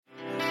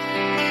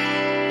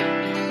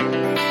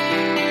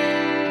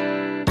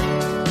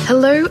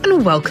Hello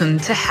and welcome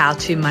to How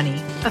to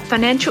Money, a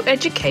financial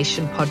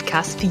education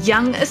podcast for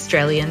young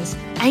Australians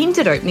aimed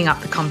at opening up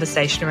the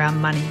conversation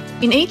around money.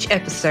 In each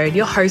episode,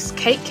 your host,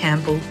 Kate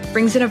Campbell,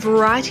 brings in a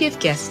variety of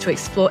guests to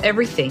explore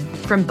everything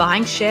from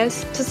buying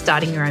shares to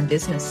starting your own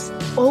business,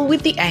 all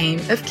with the aim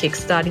of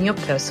kickstarting your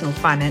personal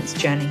finance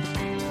journey.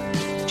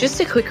 Just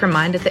a quick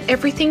reminder that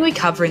everything we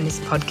cover in this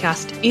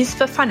podcast is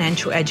for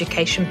financial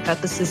education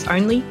purposes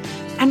only,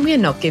 and we are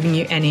not giving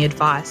you any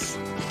advice.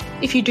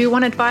 If you do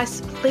want advice,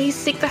 please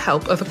seek the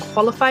help of a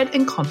qualified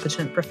and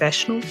competent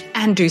professional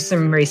and do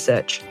some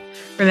research.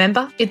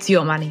 Remember, it's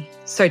your money,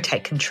 so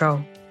take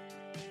control.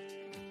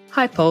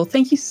 Hi, Paul.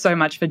 Thank you so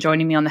much for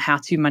joining me on the How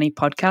to Money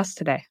podcast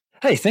today.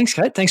 Hey, thanks,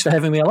 Kate. Thanks for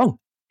having me along.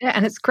 Yeah,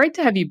 and it's great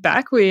to have you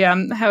back. We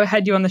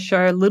had you on the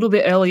show a little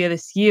bit earlier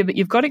this year, but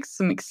you've got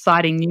some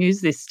exciting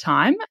news this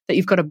time, that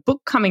you've got a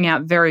book coming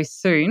out very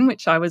soon,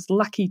 which I was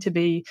lucky to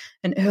be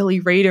an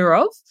early reader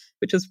of,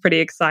 which was pretty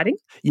exciting.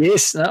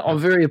 Yes, I'm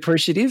very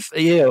appreciative.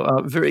 Yeah,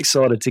 I'm very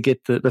excited to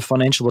get the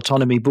Financial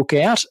Autonomy book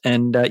out.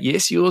 And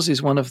yes, yours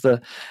is one of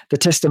the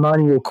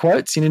testimonial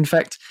quotes. And in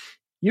fact,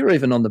 you're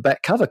even on the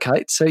back cover,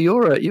 Kate. So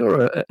you're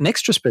an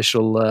extra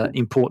special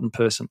important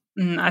person.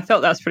 I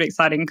felt that was pretty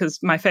exciting because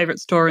my favourite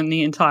store in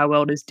the entire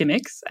world is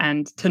Dymocks,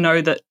 and to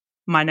know that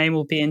my name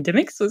will be in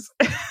Dymocks was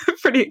a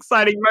pretty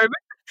exciting moment.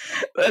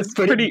 That's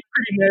pretty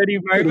nerdy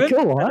moment. Pretty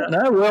cool, right?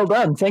 No, well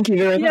done. Thank you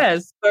very much.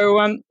 Yes.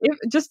 So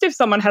if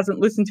someone hasn't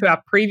listened to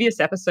our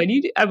previous episode,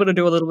 you're able to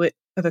do a little bit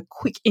of a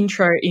quick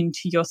intro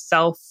into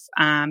yourself,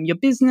 your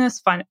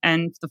business,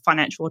 and the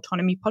Financial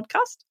Autonomy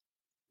podcast.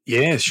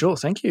 Yeah, sure.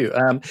 Thank you.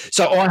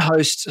 So I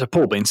host,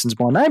 Paul Benson's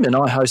my name, and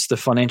I host the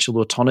Financial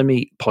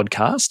Autonomy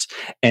podcast,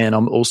 and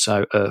I'm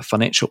also a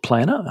financial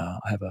planner.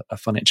 I have a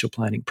financial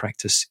planning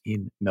practice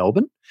in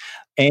Melbourne.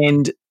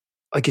 And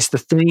I guess the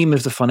theme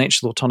of the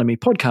Financial Autonomy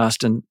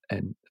podcast, and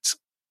it's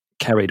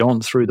carried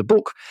on through the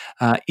book,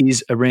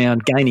 is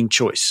around gaining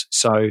choice.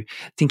 So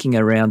thinking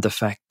around the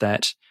fact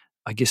that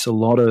I guess a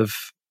lot of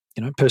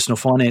personal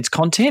finance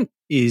content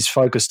is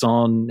focused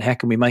on how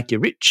can we make you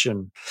rich,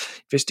 and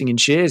investing in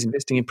shares,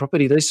 investing in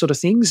property, these sort of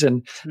things,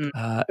 and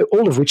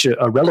all of which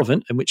are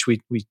relevant and which we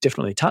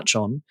definitely touch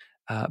on.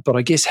 But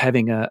I guess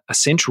having a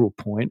central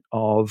point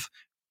of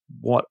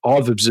what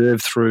I've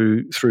observed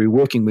through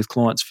working with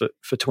clients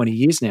for 20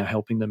 years now,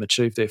 helping them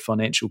achieve their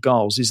financial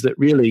goals, is that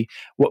really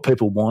what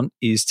people want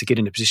is to get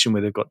in a position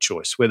where they've got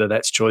choice, whether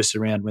that's choice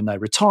around when they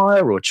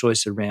retire or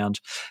choice around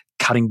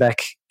cutting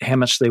back how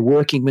much they're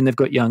working when they've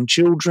got young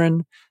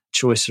children,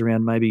 choice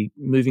around maybe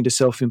moving to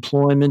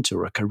self-employment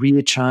or a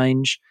career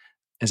change.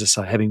 As I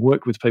say, having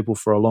worked with people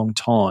for a long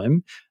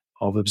time,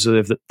 I've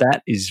observed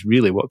that is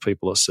really what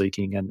people are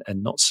seeking,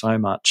 and not so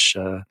much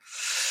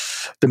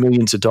the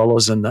millions of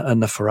dollars and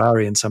the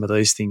Ferrari and some of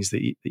these things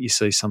that you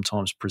see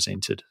sometimes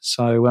presented.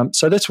 So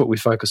that's what we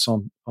focus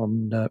on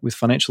with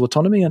Financial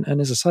Autonomy,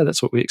 and as I say,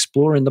 that's what we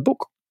explore in the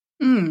book.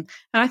 And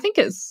I think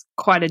it's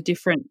quite a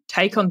different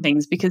take on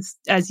things because,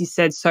 as you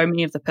said, so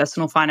many of the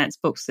personal finance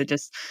books are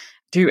just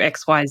do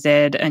X, Y, Z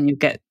and you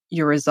get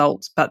your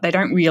results, but they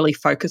don't really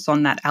focus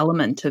on that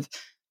element of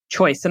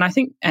choice. And I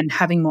think, and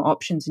having more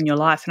options in your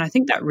life. And I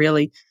think that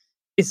really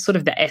is sort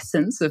of the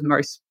essence of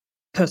most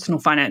personal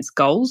finance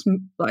goals.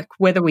 Like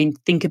whether we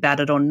think about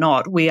it or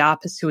not, we are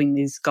pursuing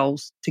these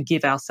goals to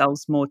give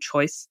ourselves more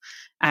choice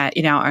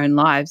in our own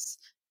lives.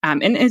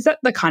 And is that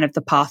the kind of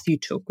the path you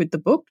took with the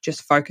book,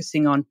 just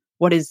focusing on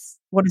what is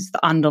the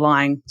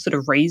underlying sort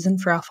of reason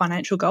for our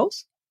financial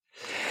goals?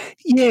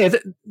 Yeah,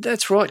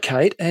 that's right,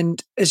 Kate.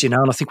 And as you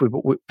know, and I think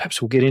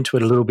perhaps we'll get into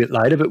it a little bit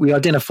later, but we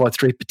identified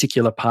 3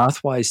 particular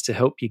pathways to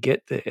help you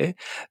get there.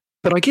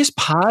 But I guess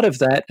part of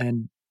that,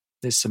 and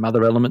there's some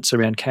other elements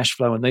around cash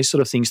flow and these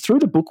sort of things. Through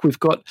the book, we've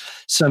got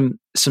some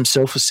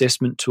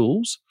self-assessment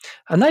tools,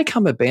 and they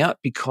come about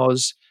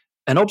because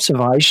an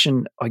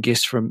observation, I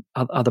guess, from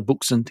other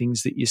books and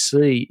things that you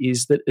see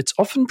is that it's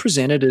often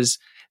presented as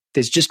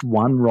there's just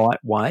one right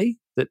way,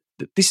 that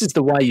this is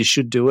the way you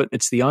should do it.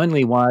 It's the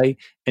only way.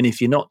 And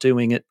if you're not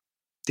doing it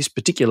this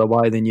particular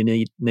way, then you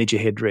need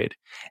your head read.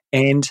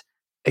 And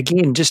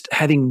again, just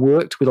having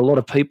worked with a lot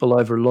of people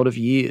over a lot of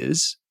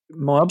years,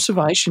 my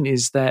observation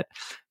is that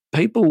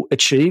people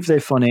achieve their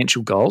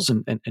financial goals,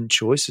 and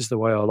choice is the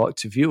way I like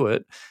to view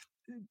it.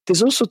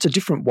 There's all sorts of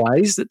different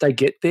ways that they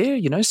get there.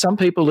 Some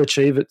people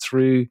achieve it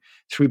through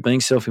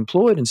being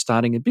self-employed and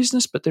starting a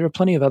business, but there are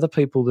plenty of other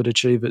people that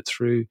achieve it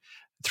through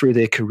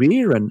their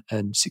career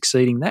and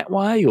succeeding that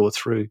way, or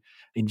through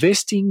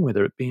investing,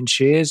 whether it be in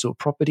shares or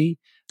property.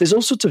 There's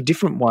all sorts of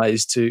different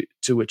ways to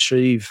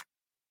achieve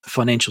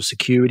financial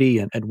security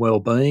and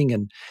well-being,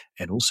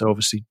 and also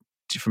obviously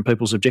different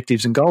people's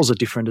objectives and goals are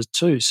different as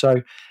too.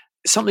 So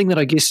something that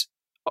I guess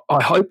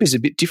I hope is a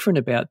bit different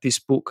about this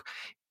book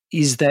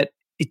is that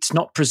it's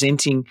not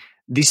presenting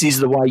this is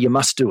the way you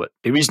must do it.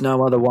 There is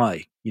no other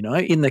way.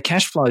 In the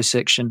cash flow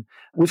section,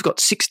 we've got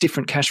 6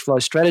 different cash flow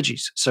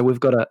strategies. So we've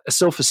got a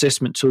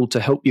self-assessment tool to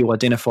help you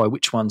identify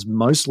which one's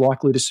most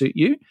likely to suit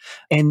you.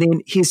 And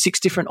then here's 6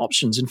 different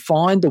options and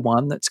find the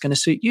one that's going to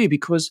suit you.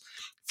 Because,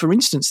 for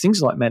instance,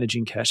 things like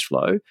managing cash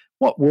flow,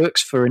 what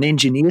works for an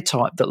engineer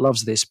type that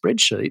loves their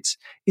spreadsheets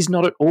is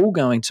not at all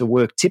going to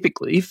work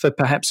typically for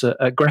perhaps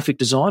a graphic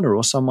designer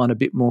or someone a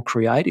bit more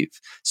creative.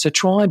 So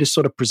trying to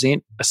sort of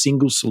present a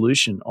single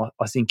solution,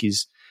 I think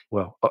is,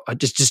 well, it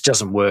just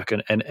doesn't work.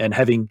 And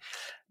having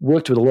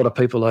worked with a lot of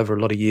people over a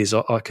lot of years,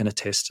 I can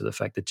attest to the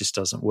fact that it just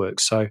doesn't work.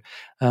 So,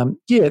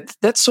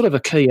 that's sort of a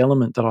key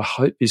element that I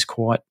hope is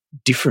quite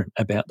different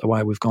about the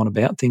way we've gone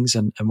about things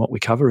and what we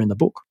cover in the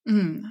book.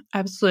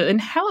 Absolutely.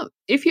 And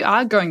if you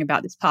are going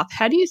about this path,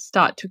 how do you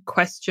start to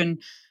question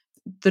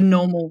the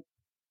normal,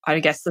 I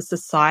guess, the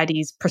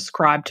society's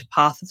prescribed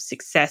path of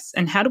success?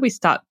 And how do we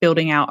start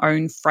building our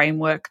own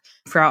framework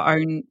for our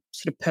own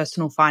sort of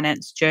personal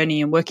finance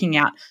journey and working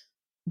out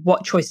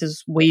what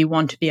choices we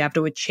want to be able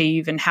to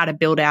achieve and how to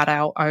build out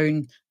our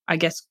own, I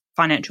guess,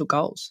 financial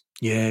goals?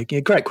 Yeah,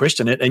 great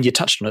question. And you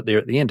touched on it there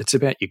at the end. It's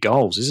about your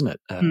goals, isn't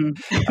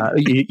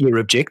it? Your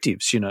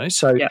objectives,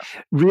 So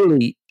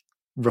really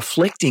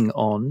reflecting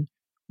on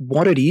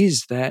what it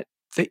is that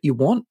you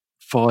want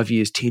 5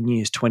 years, 10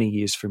 years, 20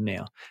 years from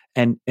now.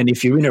 And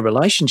if you're in a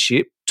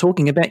relationship,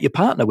 talking about your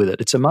partner with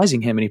it. It's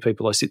amazing how many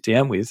people I sit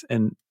down with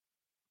and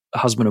a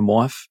husband and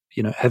wife,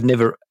 have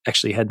never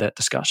actually had that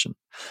discussion.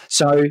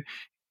 So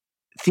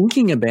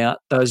thinking about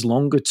those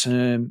longer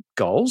term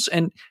goals,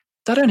 and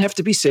they don't have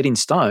to be set in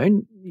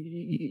stone.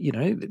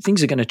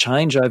 Things are going to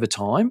change over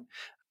time,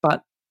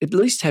 but at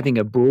least having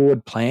a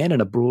broad plan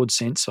and a broad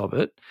sense of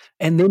it,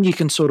 and then you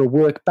can sort of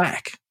work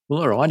back.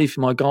 Well, all right, if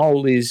my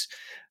goal is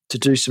to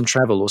do some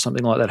travel or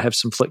something like that, have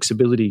some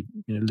flexibility,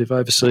 live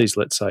overseas,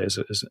 let's say, as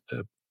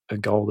a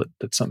goal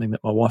that's something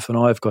that my wife and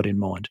I have got in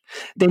mind.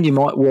 Then you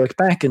might work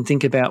back and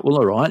think about, well,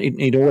 all right,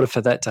 in order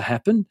for that to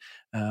happen,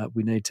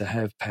 we need to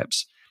have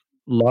perhaps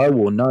low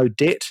or no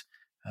debt.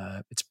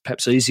 It's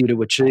perhaps easier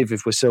to achieve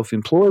if we're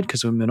self-employed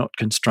because we're not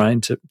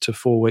constrained to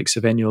 4 weeks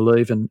of annual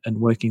leave and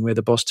working where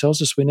the boss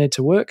tells us we need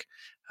to work.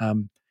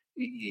 So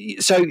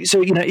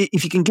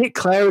if you can get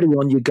clarity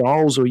on your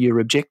goals or your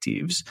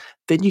objectives,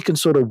 then you can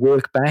sort of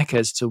work back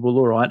as to, well,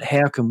 all right,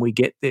 how can we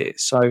get there?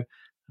 So,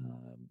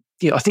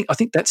 I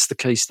think that's the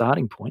key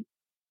starting point.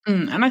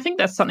 And I think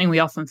that's something we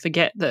often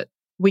forget, that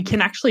we can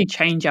actually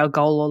change our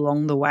goal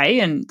along the way,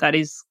 and that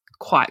is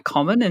quite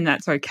common, and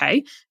that's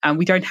okay.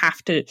 We don't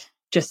have to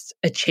just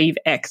achieve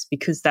X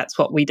because that's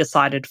what we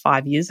decided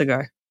 5 years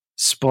ago.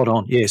 Spot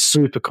on. Yeah,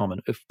 super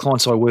common. If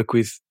clients I work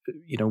with,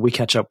 we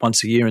catch up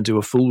once a year and do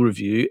a full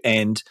review,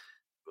 and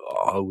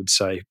I would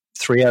say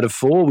 3 out of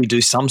 4, we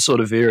do some sort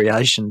of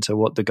variation to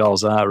what the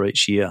goals are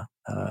each year.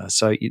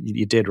 So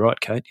you're dead right,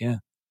 Kate, yeah.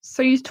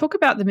 So you talk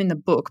about them in the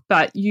book,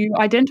 but you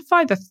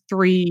identify the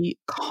 3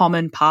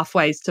 common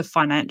pathways to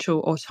financial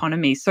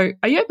autonomy. So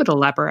are you able to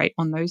elaborate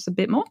on those a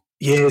bit more?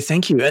 Yeah,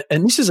 thank you.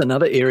 And this is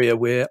another area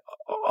where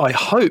I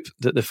hope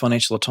that the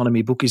financial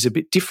autonomy book is a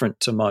bit different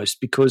to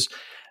most, because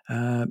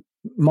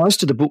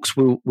most of the books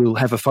will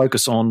have a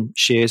focus on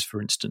shares,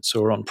 for instance,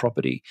 or on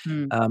property.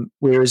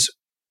 Whereas,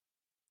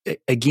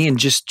 again,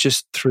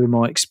 just through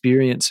my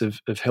experience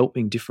of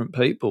helping different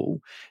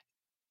people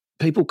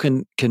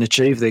can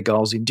achieve their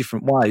goals in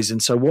different ways.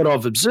 And so what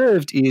I've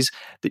observed is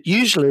that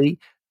usually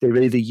they're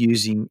either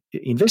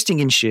investing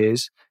in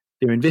shares,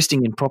 they're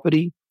investing in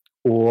property,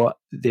 or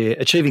they're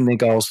achieving their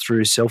goals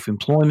through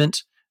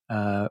self-employment,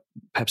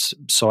 perhaps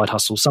side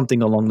hustle,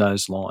 something along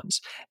those lines.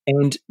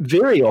 And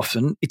very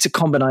often it's a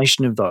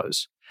combination of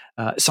those.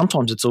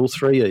 Sometimes it's all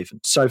 3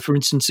 even. So, for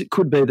instance, it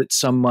could be that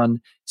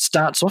someone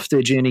starts off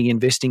their journey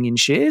investing in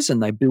shares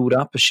and they build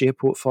up a share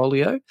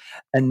portfolio,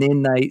 and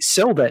then they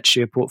sell that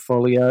share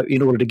portfolio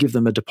in order to give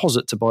them a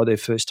deposit to buy their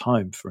first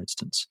home, for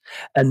instance.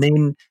 And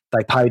then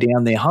they pay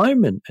down their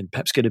home and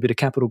perhaps get a bit of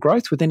capital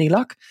growth with any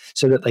luck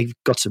so that they've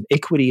got some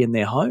equity in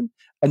their home.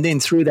 And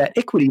then through that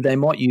equity, they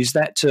might use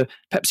that to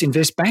perhaps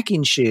invest back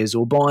in shares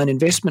or buy an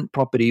investment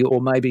property or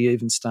maybe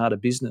even start a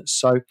business.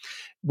 So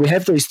we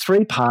have these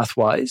 3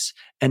 pathways.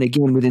 And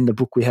again, within the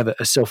book, we have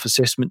a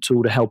self-assessment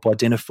tool to help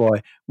identify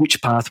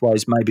which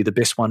pathways may be the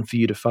best one for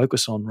you to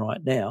focus on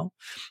right now.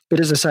 But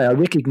as I say, a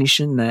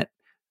recognition that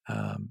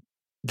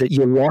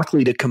you're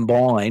likely to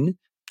combine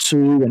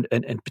 2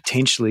 and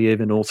potentially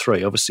even all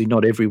 3. Obviously,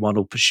 not everyone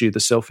will pursue the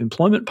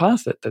self-employment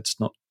path. That's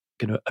not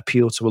going to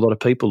appeal to a lot of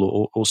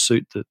people or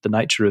suit the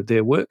nature of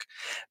their work.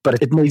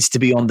 But it needs to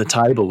be on the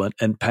table,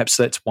 and perhaps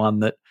that's one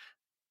that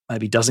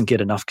maybe doesn't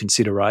get enough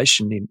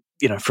consideration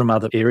from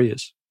other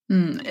areas.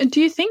 And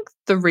do you think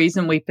the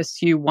reason we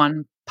pursue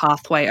one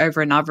pathway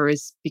over another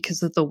is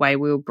because of the way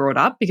we were brought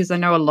up? Because I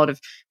know a lot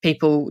of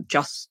people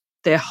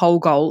their whole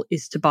goal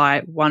is to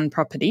buy one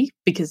property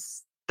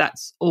because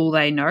that's all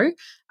they know,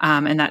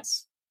 and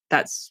that's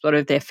sort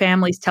of their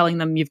families telling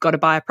them you've got to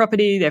buy a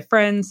property, their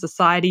friends,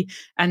 society,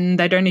 and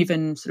they don't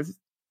even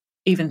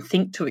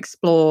think to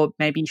explore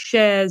maybe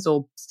shares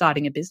or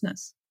starting a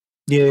business.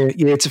 Yeah,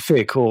 it's a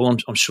fair call.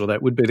 I'm sure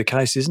that would be the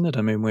case, isn't it?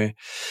 I mean,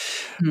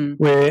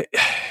 we're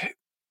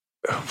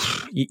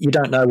you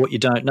don't know what you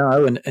don't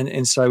know,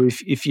 and so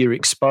if you're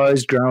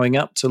exposed growing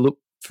up to look,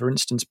 for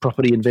instance,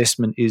 property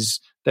investment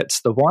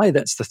that's the way,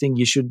 that's the thing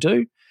you should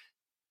do,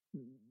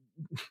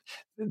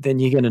 then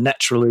you're going to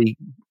naturally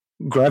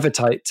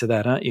gravitate to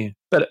that, aren't you?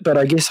 But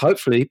I guess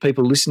hopefully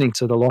people listening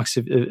to the likes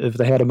of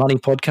the How to Money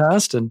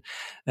podcast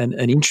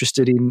and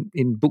interested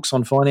in books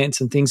on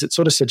finance and things, it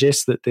sort of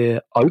suggests that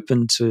they're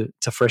open to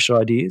fresh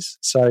ideas.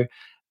 So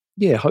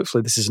yeah,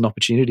 hopefully this is an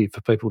opportunity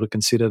for people to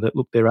consider that,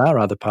 look, there are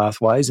other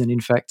pathways, and in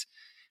fact,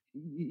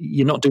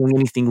 you're not doing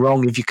anything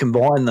wrong if you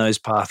combine those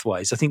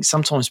pathways. I think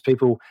sometimes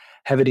people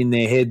have it in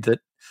their head that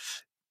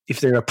if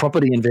they're a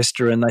property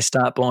investor and they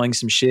start buying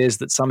some shares,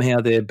 that somehow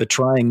they're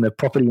betraying the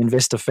property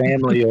investor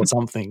family or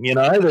something, you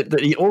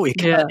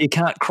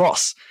can't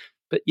cross,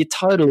 but you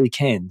totally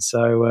can.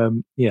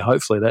 So,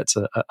 hopefully that's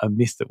a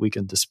myth that we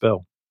can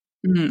dispel.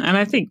 And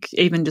I think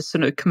even just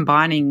sort of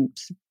combining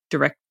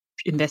direct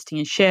investing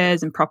in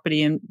shares and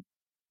property and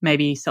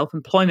maybe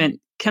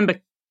self-employment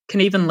can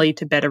even lead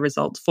to better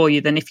results for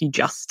you than if you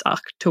just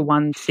stuck to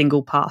one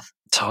single path.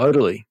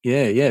 Totally.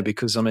 Yeah,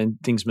 because, I mean,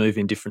 things move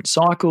in different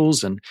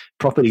cycles, and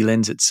property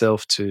lends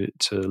itself to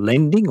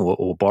lending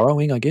or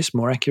borrowing, I guess,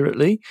 more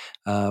accurately,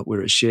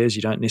 whereas shares,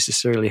 you don't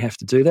necessarily have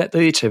to do that.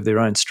 They each have their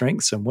own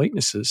strengths and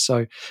weaknesses.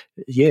 So,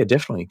 yeah,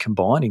 definitely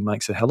combining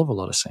makes a hell of a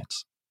lot of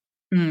sense.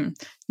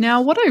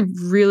 Now, what I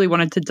really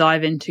wanted to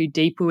dive into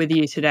deeper with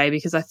you today,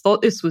 because I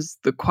thought this was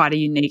quite a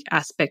unique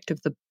aspect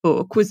of the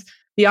book, was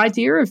the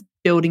idea of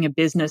building a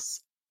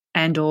business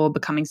and or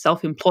becoming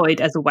self-employed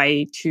as a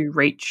way to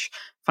reach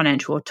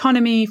financial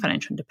autonomy,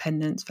 financial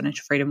independence,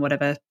 financial freedom,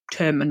 whatever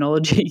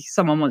terminology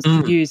someone wants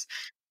to use.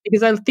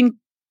 Because I think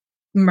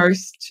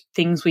most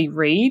things we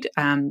read,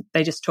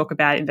 they just talk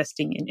about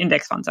investing in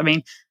index funds. I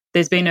mean,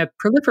 there's been a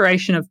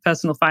proliferation of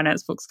personal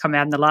finance books come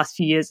out in the last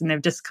few years, and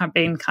they've just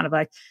been kind of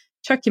like,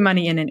 chuck your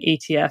money in an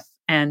ETF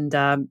and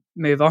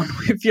move on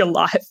with your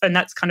life. And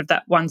that's kind of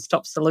that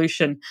one-stop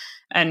solution.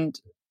 And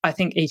I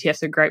think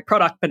ETFs are a great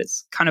product, but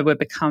it's kind of, we've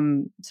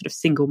become sort of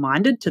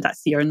single-minded to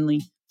that's the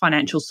only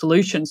financial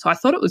solution. So I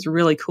thought it was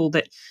really cool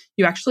that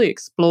you actually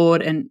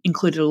explored and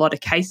included a lot of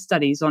case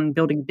studies on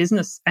building a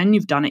business, and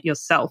you've done it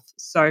yourself.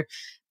 So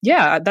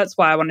yeah, that's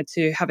why I wanted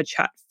to have a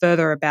chat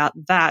further about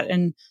that.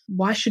 And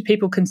why should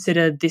people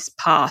consider this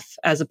path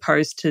as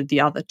opposed to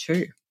the other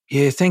two?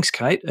 Yeah, thanks,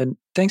 Kate, and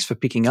thanks for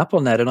picking up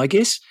on that. And I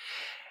guess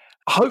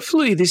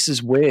hopefully this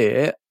is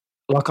where,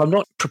 like, I'm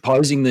not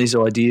proposing these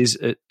ideas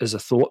as a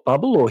thought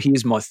bubble or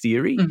here's my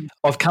theory.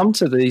 I've come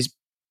to these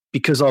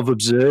because I've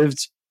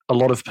observed a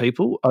lot of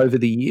people over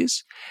the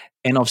years,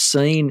 and I've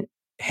seen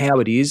how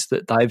it is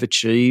that they've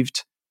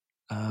achieved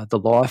the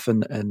life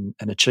and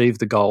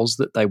achieved the goals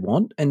that they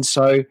want. And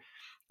so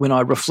when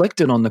I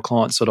reflected on the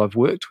clients that I've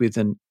worked with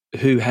and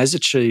who has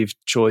achieved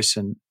choice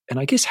and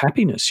I guess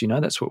happiness,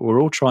 that's what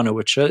we're all trying to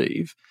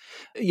achieve.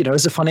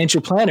 As a financial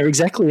planner,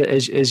 exactly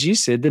as you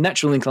said, the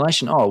natural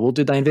inclination,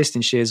 did they invest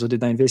in shares or did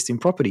they invest in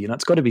property?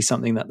 It's got to be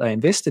something that they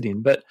invested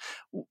in. But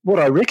what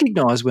I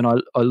recognized when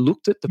I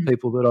looked at the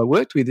people that I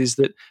worked with is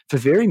that for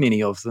very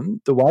many of them,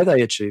 the way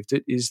they achieved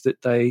it is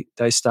that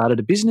they started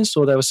a business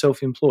or they were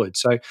self-employed.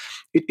 So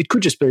it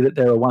could just be that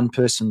they're a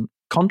one-person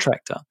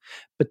contractor,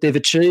 but they've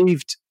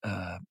achieved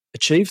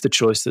the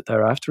choice that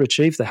they're after,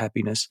 achieve the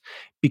happiness,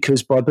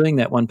 because by being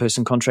that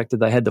one-person contractor,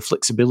 they had the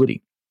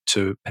flexibility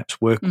to perhaps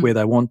work where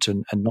they want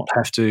and not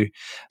have to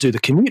do the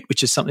commute,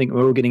 which is something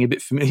we're all getting a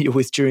bit familiar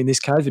with during this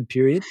COVID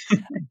period.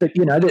 But,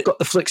 they've got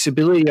the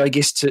flexibility, I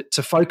guess,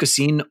 to focus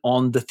in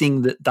on the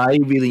thing that they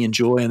really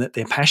enjoy and that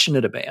they're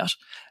passionate about,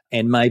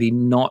 and maybe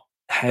not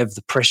have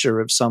the pressure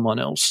of someone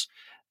else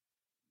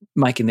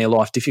making their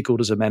life difficult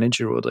as a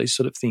manager or these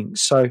sort of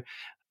things. So,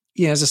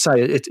 yeah, as I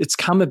say, it's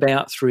come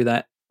about through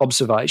that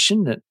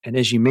observation. And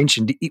as you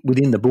mentioned,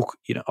 within the book,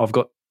 I've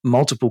got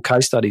multiple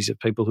case studies of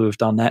people who have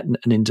done that. And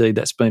indeed,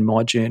 that's been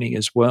my journey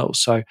as well.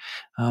 So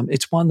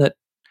it's one that,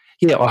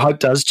 I hope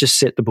does just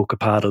set the book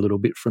apart a little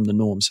bit from the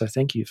norm. So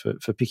thank you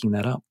for picking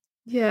that up.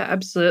 Yeah,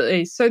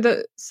 absolutely. So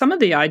some of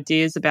the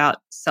ideas about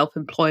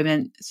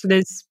self-employment, so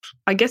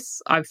I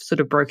guess I've sort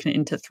of broken it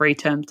into three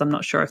terms. I'm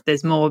not sure if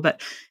there's more,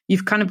 but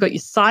you've kind of got your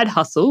side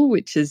hustle,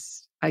 which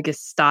is, I guess,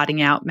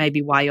 starting out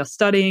maybe while you're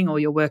studying or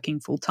you're working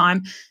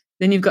full-time.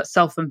 Then you've got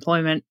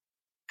self-employment,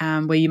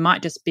 where you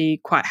might just be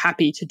quite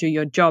happy to do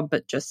your job,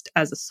 but just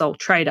as a sole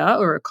trader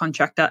or a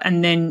contractor.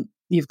 And then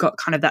you've got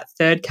kind of that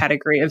third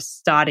category of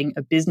starting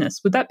a business.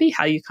 Would that be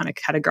how you kind of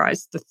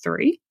categorize the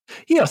three?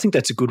 Yeah, I think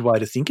that's a good way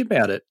to think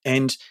about it.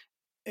 And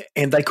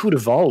they could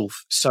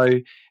evolve.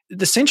 So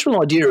the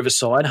central idea of a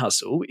side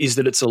hustle is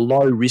that it's a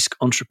low-risk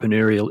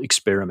entrepreneurial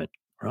experiment,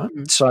 right?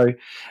 So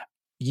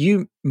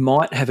you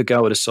might have a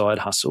go at a side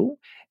hustle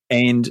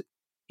and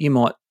you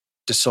might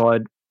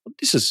decide,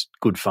 this is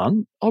good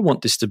fun. I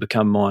want this to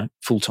become my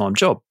full-time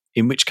job,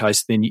 in which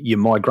case then you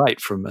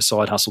migrate from a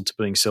side hustle to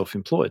being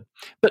self-employed.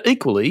 But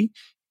equally,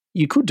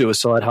 you could do a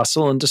side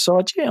hustle and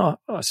decide,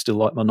 I still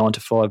like my 9 to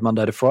 5,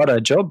 Monday to Friday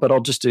job, but I'll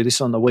just do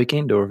this on the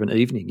weekend or of an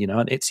evening,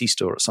 an Etsy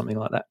store or something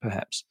like that,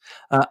 perhaps.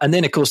 And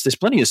then, of course, there's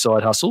plenty of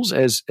side hustles,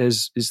 as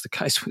is the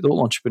case with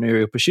all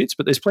entrepreneurial pursuits,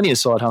 but there's plenty of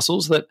side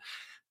hustles that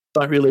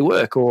don't really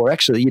work, or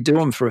actually you do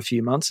them for a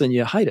few months and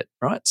you hate it,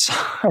 right?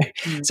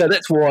 So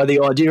that's why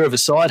the idea of a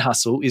side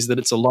hustle is that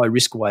it's a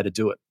low-risk way to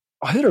do it.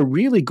 I heard a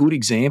really good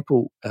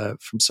example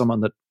from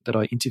someone that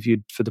I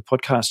interviewed for the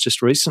podcast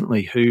just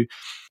recently who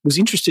was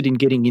interested in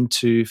getting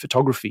into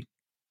photography,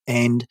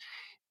 and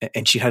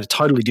she had a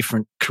totally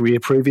different career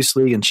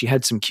previously, and she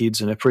had some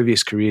kids, and her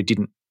previous career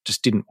didn't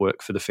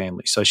work for the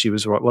family. So she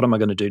was, right, what am I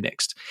going to do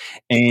next?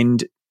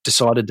 And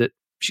decided that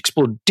she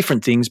explored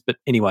different things, but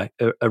anyway,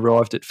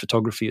 arrived at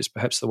photography as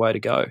perhaps the way to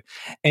go.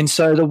 And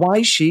so the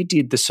way she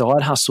did the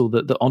side hustle,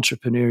 the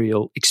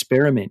entrepreneurial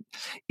experiment,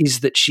 is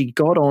that she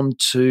got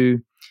onto,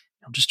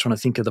 I'm just trying to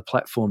think of the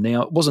platform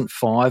now. It wasn't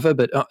Fiverr,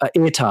 but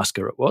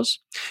Airtasker it was.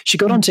 She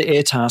got onto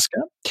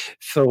Airtasker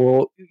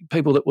for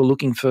people that were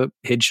looking for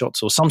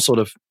headshots or some sort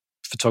of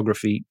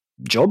photography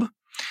job.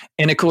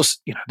 And of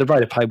course, the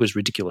rate of pay was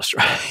ridiculous,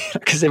 right?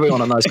 Because everyone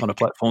on those kind of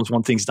platforms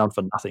want things done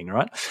for nothing,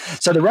 right?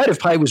 So the rate of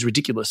pay was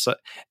ridiculous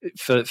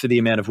for the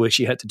amount of work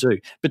she had to do.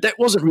 But that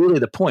wasn't really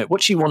the point.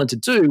 What she wanted to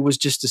do was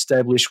just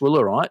establish, well,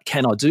 all right,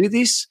 can I do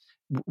this?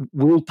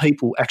 Will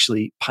people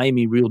actually pay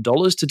me real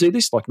dollars to do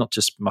this? Like not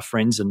just my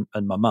friends and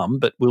my mum,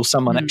 but will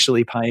someone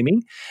actually pay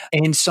me?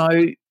 And so,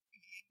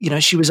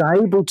 she was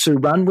able to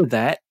run with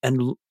that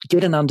and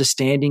get an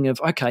understanding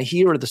of, okay,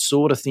 here are the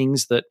sort of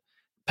things that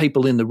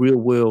people in the real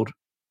world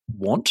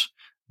want.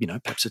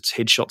 Perhaps it's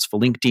headshots for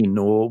LinkedIn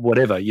or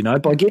whatever.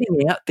 By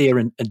getting out there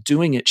and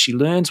doing it, she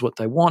learns what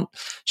they want.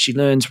 She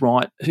learns,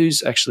 right,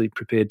 who's actually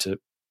prepared to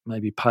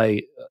maybe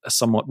pay a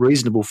somewhat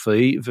reasonable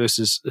fee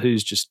versus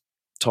who's just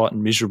tight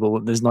and miserable,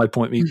 and there's no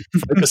point me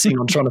focusing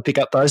on trying to pick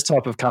up those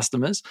type of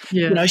customers.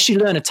 Yeah. She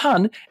learned a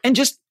ton, and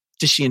just,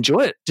 does she enjoy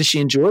it? Does she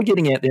enjoy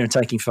getting out there and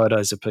taking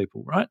photos of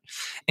people, right?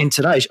 And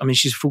today,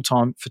 she's a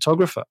full-time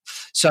photographer.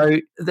 So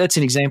that's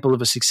an example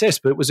of a success,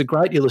 but it was a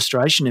great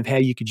illustration of how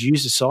you could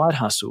use a side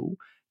hustle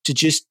to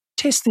just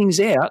test things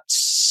out,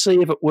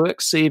 see if it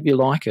works, see if you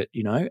like it,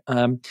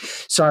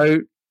 So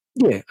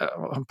yeah,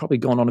 I'm probably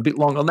gone on a bit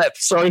long on that.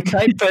 Sorry,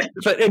 Kate,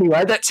 but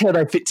anyway, that's how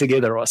they fit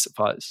together, I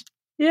suppose.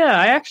 Yeah,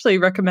 I actually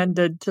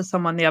recommended to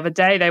someone the other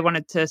day, they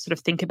wanted to sort of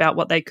think about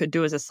what they could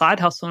do as a side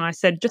hustle. And I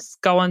said, just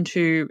go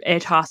onto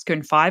Airtasker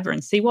and Fiverr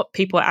and see what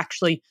people are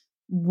actually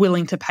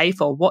willing to pay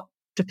for. What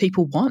do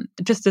people want?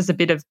 Just as a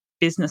bit of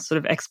business sort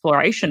of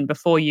exploration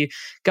before you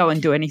go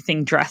and do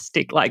anything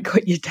drastic like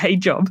quit your day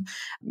job.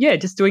 Yeah,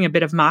 just doing a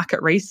bit of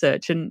market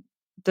research, and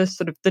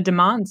the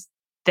demand's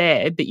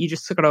there, but you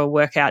just got to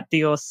work out, do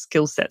your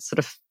skill set sort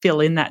of fill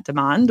in that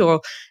demand,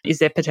 or is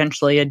there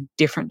potentially a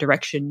different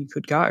direction you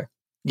could go?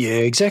 Yeah,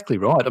 exactly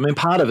right.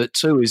 Part of it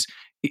too is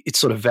it's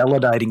sort of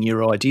validating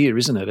your idea,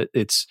 isn't it?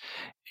 It's,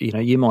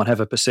 you might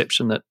have a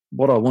perception that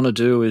what I want to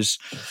do is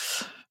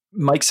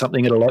make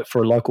something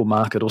for a local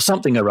market or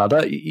something or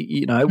other.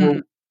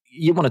 Well,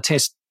 you want to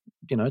test,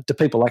 do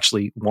people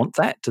actually want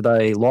that? Do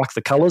they like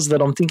the colours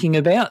that I'm thinking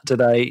about?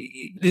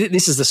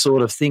 This is the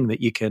sort of thing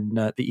that you can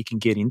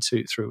get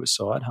into through a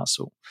side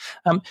hustle.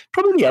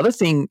 Probably the other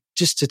thing,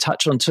 just to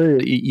touch on too,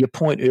 your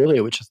point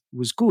earlier, which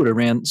was good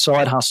around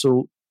side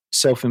hustle,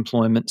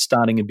 self-employment,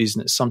 starting a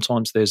business.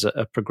 Sometimes there's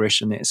a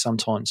progression there,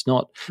 sometimes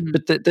not.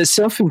 But the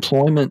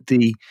self-employment,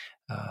 the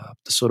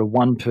sort of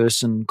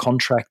one-person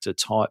contractor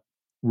type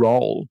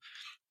role,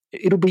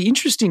 it'll be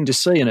interesting to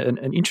see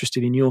and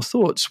interested in your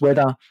thoughts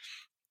whether,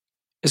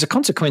 as a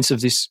consequence of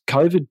this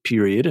COVID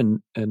period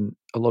and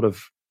a lot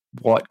of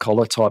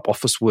white-collar type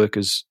office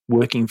workers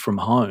working from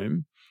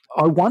home,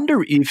 I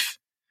wonder if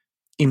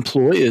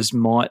employers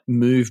might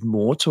move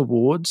more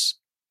towards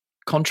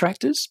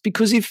contractors,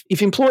 because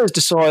if employers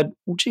decide,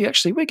 well, gee,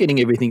 actually we're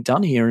getting everything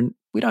done here and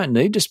we don't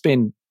need to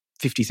spend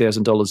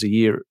 $50,000 a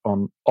year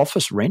on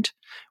office rent,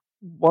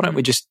 why don't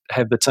we just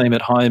have the team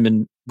at home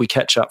and we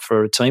catch up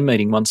for a team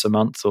meeting once a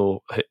month?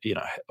 Or,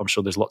 I'm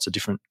sure there's lots of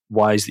different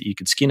ways that you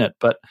could skin it.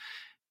 But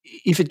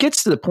if it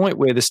gets to the point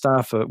where the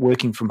staff are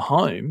working from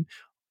home,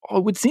 I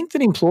would think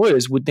that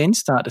employers would then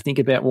start to think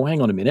about, well,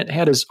 hang on a minute,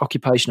 how does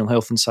occupational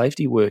health and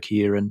safety work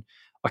here? And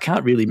I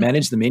can't really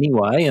manage them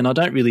anyway, and I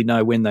don't really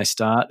know when they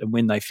start and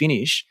when they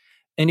finish.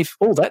 And if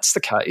all that's the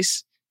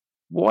case,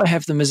 why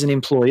have them as an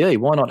employee?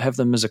 Why not have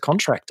them as a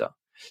contractor?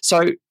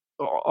 So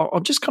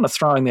I'm just kind of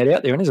throwing that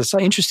out there. And as I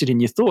say, interested in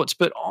your thoughts,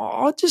 but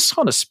I just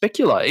kind of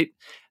speculate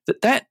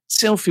that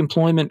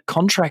self-employment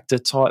contractor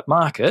type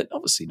market,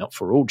 obviously not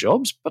for all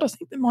jobs, but I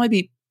think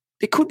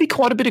there could be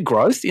quite a bit of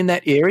growth in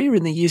that area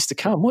in the years to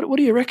come. What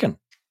do you reckon?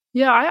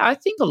 Yeah, I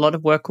think a lot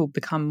of work will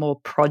become more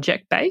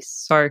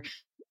project-based. So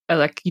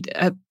like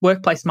a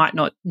workplace might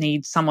not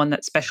need someone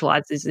that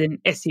specializes in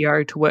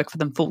SEO to work for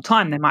them full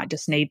time. They might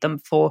just need them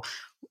for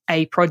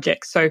a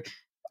project. So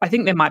I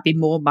think there might be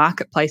more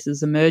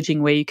marketplaces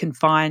emerging where you can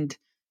find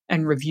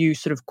and review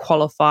sort of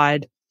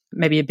qualified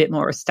maybe a bit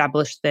more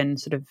established than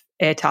sort of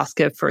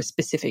Airtasker for a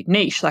specific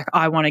niche. Like,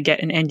 I want to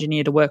get an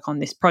engineer to work on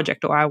this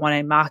project, or I want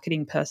a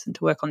marketing person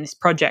to work on this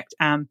project.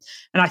 And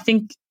I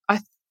think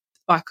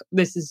like,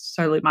 this is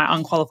totally my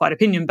unqualified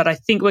opinion, but I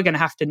think we're going to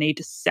have to need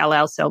to sell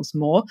ourselves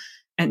more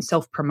and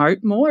self-promote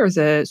more as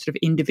a sort of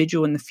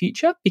individual in the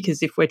future.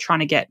 Because if we're trying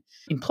to get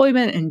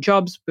employment and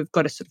jobs, we've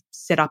got to sort of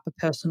set up a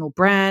personal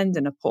brand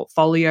and a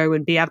portfolio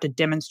and be able to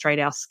demonstrate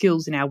our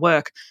skills in our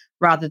work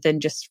rather than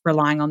just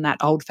relying on that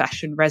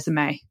old-fashioned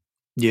resume.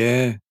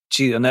 Yeah.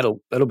 Gee, and that'll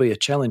be a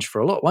challenge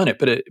for a lot, won't it?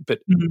 But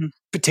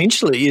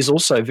potentially is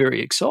also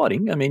very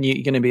exciting. I mean,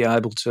 you're going to be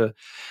able to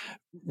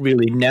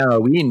really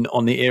narrow in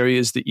on the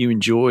areas that you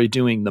enjoy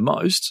doing the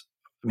most.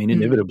 I mean,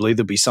 inevitably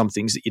there'll be some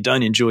things that you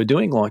don't enjoy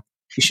doing, like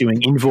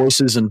issuing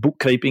invoices and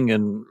bookkeeping,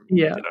 and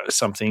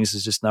some things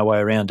there's just no way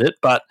around it.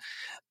 But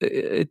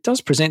it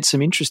does present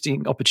some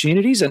interesting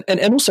opportunities and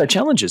also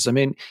challenges. I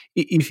mean,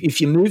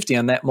 if you move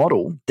down that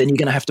model, then you're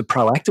going to have to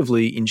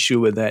proactively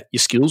ensure that your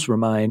skills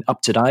remain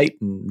up to date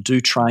and do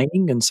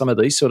training and some of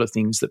these sort of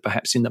things that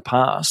perhaps in the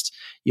past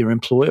your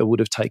employer would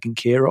have taken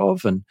care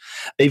of. And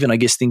even, I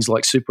guess, things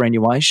like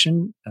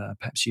superannuation,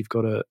 perhaps you've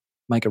got to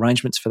make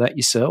arrangements for that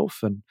yourself.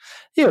 And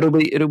yeah,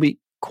 it'll be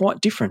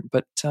quite different.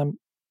 But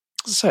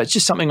so it's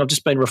just something I've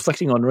just been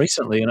reflecting on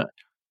recently. And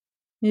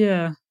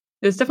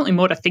there's definitely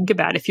more to think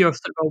about if you're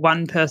sort of a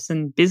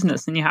one-person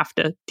business and you have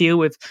to deal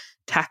with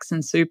tax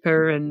and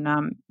super and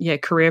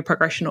career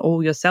progression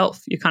all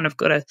yourself. You kind of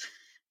got to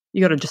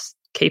just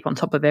keep on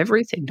top of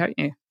everything, don't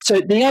you?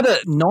 So the other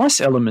nice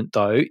element,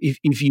 though,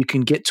 if you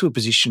can get to a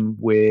position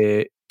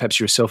where perhaps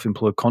you're a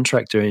self-employed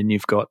contractor and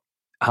you've got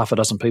half a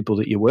dozen people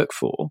that you work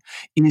for,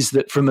 is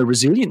that from a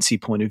resiliency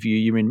point of view,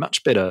 you're in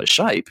much better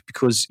shape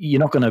because you're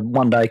not going to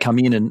one day come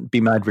in and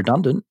be made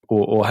redundant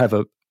or have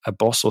a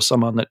boss or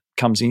someone that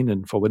comes in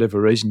and for whatever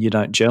reason you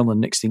don't gel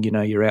and next thing you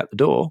know you're out the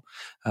door.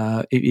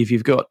 If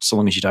you've got, so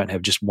long as you don't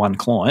have just one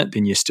client,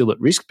 then you're still at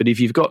risk. But if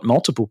you've got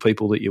multiple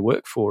people that you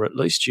work for, at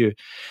least you're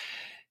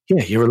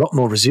a lot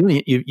more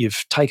resilient.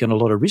 You've taken a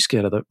lot of risk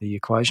out of the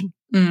equation.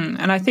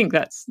 And I think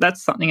that's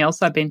something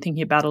else I've been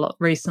thinking about a lot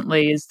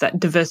recently, is that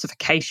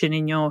diversification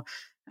in your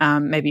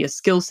maybe your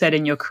skill set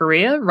in your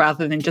career,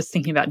 rather than just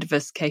thinking about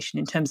diversification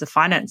in terms of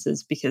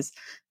finances, because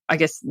I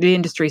guess the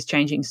industry is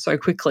changing so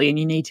quickly and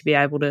you need to be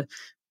able to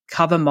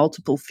cover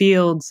multiple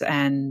fields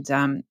and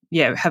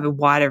have a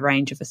wider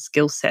range of a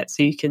skill set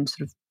so you can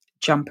sort of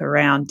jump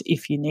around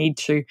if you need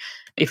to.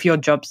 If your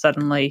job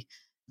suddenly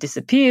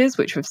disappears,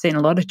 which we've seen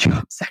a lot of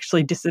jobs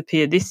actually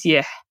disappear this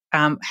year,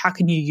 how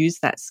can you use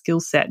that skill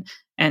set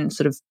and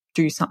sort of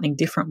do something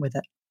different with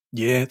it?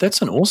 Yeah,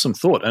 that's an awesome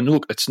thought. And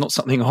look, it's not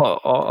something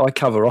I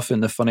cover off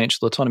in the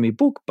Financial Autonomy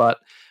book, but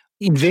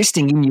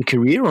investing in your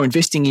career or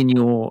investing in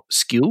your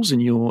skills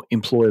and your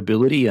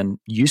employability and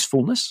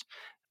usefulness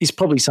is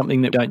probably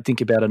something that we don't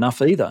think about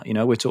enough either. You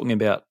know, we're talking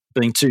about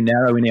being too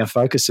narrow in our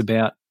focus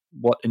about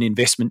what an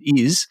investment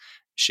is,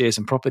 shares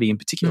and property in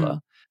particular.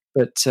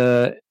 But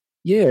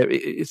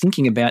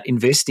thinking about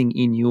investing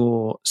in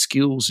your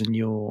skills and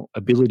your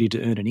ability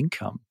to earn an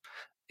income,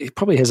 it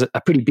probably has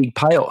a pretty big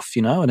payoff,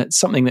 you know, and it's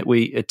something that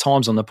we at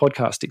times on the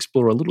podcast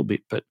explore a little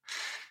bit, but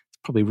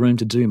there's probably room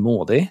to do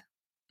more there.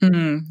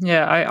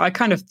 I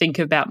kind of think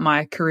about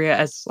my career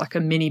as like a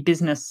mini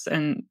business,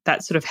 and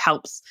that sort of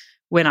helps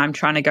when I'm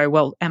trying to go,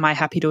 well, am I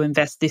happy to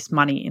invest this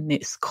money in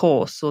this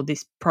course or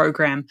this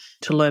program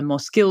to learn more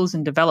skills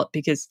and develop?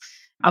 Because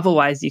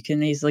otherwise you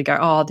can easily go,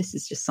 oh, this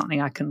is just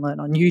something I can learn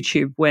on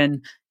YouTube,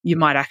 when you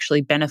might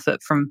actually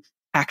benefit from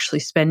actually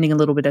spending a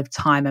little bit of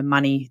time and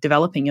money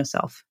developing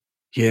yourself.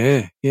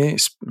 Yeah.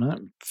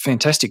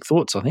 Fantastic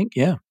thoughts, I think,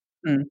 yeah.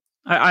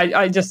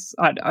 I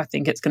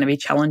think it's going to be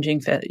challenging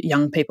for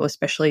young people,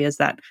 especially as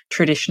that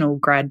traditional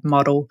grad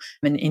model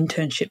and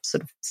internships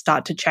sort of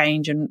start to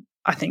change. And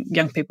I think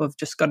young people have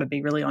just got to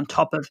be really on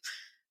top of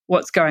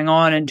what's going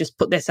on and just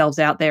put themselves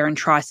out there and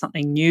try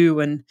something new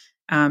and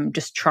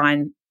just try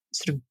and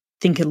sort of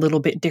think a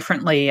little bit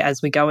differently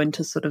as we go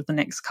into sort of the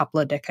next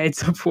couple of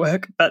decades of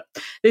work. But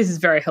this is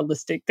very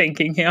holistic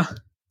thinking here.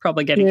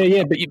 Probably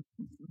getting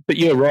but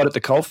you're right at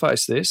the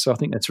coalface there, so I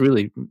think that's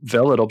really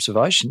valid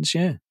observations.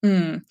 Yeah.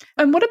 And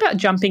what about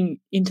jumping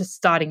into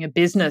starting a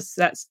business?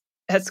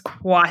 That's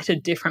quite a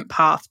different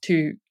path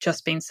to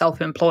just being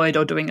self-employed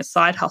or doing a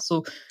side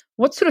hustle.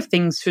 What sort of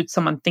things should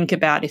someone think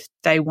about if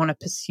they want to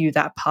pursue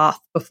that path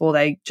before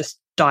they just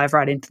dive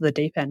right into the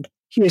deep end?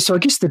 Yeah, so I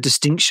guess the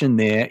distinction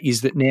there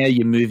is that now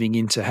you're moving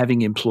into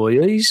having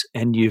employees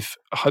and you've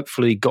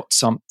hopefully got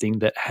something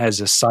that has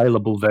a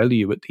saleable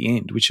value at the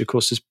end, which of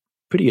course is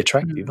pretty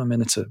attractive. I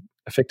mean, it's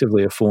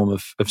effectively a form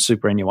of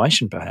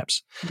superannuation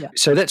perhaps. Yeah.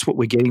 So that's what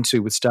we're getting to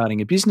with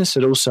starting a business.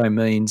 It also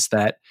means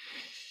that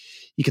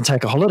you can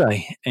take a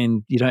holiday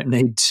and you don't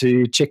need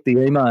to check the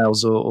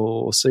emails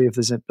or see if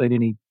there's been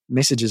any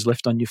messages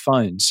left on your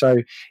phone. So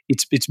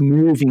it's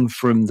moving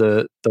from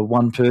the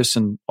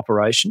one-person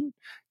operation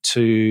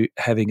to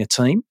having a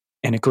team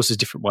And of course, there's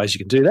different ways you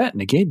can do that.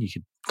 And again, you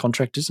can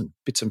contractors and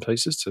bits and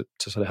pieces to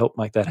sort of help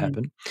make that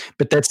happen.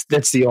 But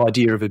that's the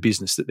idea of a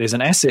business, that there's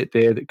an asset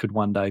there that could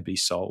one day be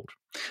sold.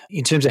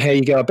 In terms of how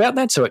you go about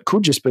that, so it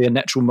could just be a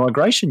natural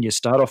migration. You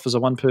start off as a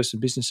one-person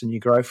business and you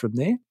grow from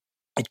there.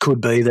 It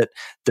could be that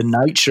the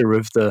nature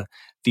of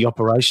the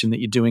operation that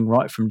you're doing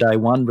right from day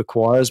one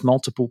requires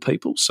multiple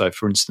people. So,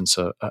 for instance,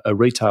 a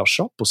retail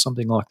shop or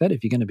something like that,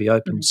 if you're going to be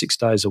open 6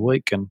 days a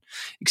week and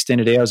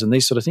extended hours and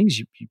these sort of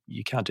things,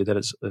 you can't do that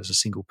as a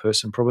single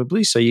person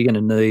probably. So you're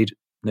going to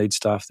need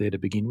staff there to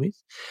begin with.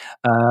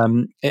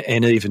 And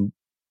even,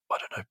 I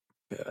don't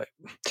know,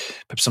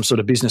 perhaps some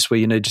sort of business where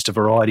you need just a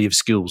variety of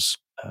skills.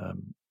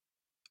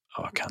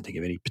 I can't think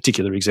of any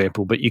particular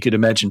example, but you could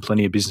imagine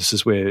plenty of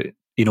businesses where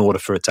in order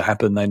for it to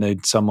happen, they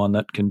need someone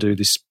that can do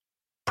this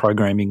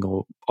programming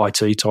or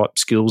IT type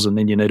skills, and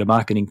then you need a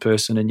marketing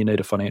person and you need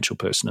a financial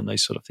person and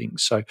these sort of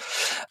things.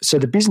 So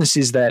the business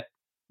is that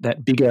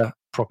bigger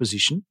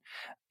proposition,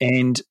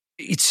 and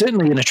it's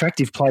certainly an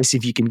attractive place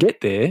if you can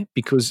get there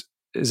because,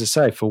 as I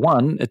say, for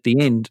one, at the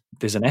end,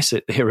 there's an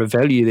asset there, a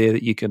value there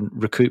that you can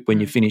recoup when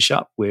you finish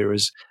up,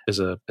 whereas as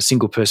a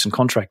single-person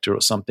contractor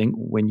or something,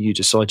 when you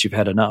decide you've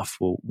had enough,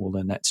 well,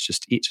 then that's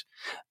just it.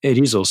 It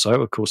is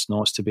also, of course,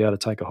 nice to be able to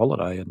take a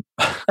holiday and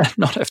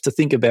not have to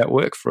think about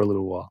work for a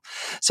little while.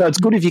 So it's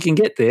good if you can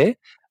get there.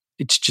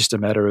 It's just a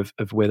matter of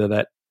whether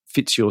that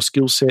fits your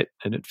skill set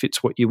and it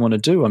fits what you want to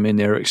do. I mean,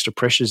 there are extra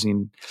pressures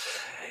in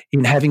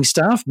having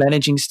staff,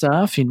 managing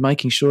staff, in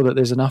making sure that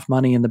there's enough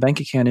money in the bank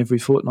account every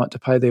fortnight to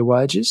pay their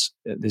wages.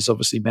 There's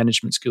obviously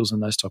management skills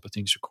and those type of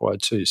things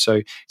required too.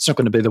 So it's not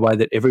going to be the way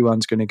that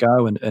everyone's going to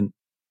go. And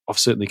I've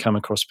certainly come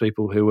across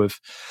people who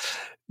have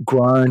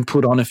grown,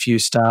 put on a few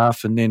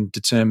staff and then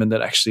determined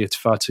that actually it's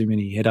far too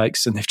many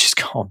headaches and they've just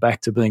gone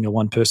back to being a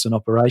one-person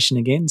operation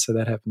again. So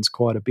that happens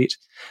quite a bit.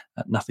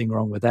 Nothing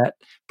wrong with that.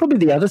 Probably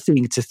the other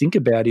thing to think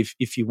about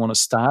if you want to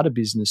start a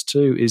business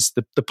too is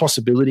the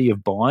possibility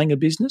of buying a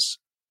business.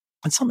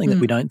 It's something that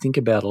we don't think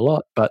about a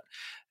lot, but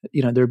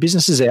there are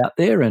businesses out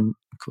there, and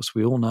of course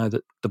we all know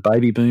that the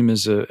baby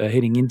boomers are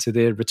heading into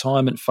their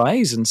retirement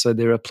phase, and so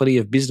there are plenty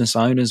of business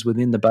owners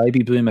within the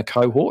baby boomer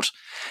cohort,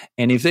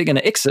 and if they're going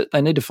to exit, they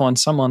need to find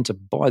someone to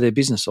buy their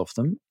business off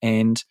them,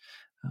 and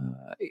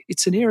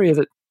it's an area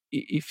that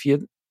if you're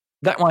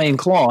that way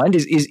inclined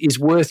is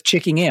worth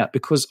checking out,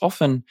 because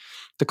often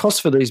the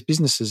cost for these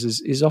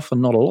businesses is often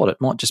not a lot. It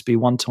might just be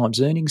one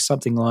time's earnings,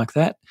 something like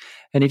that,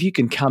 and if you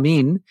can come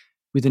in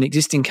with an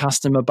existing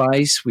customer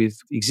base, with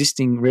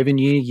existing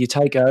revenue, you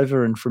take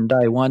over and from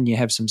day one you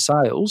have some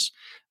sales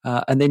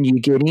and then you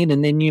get in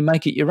and then you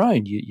make it your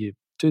own. You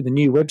do the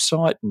new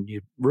website and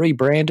you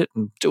rebrand it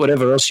and do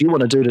whatever else you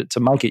want to do to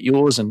make it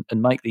yours and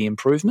make the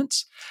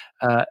improvements.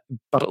 But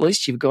at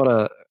least you've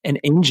got an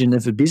engine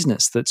of a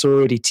business that's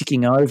already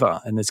ticking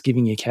over and that's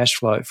giving you cash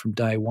flow from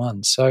day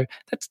one. So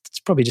that's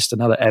probably just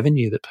another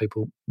avenue that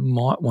people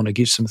might want to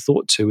give some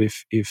thought to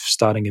if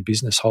starting a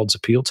business holds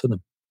appeal to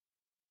them.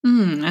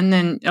 And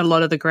then a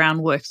lot of the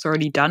groundwork's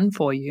already done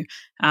for you,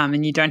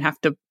 and you don't have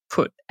to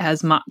put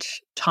as much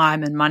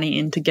time and money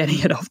into getting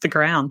it off the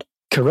ground.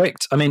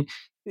 Correct. I mean,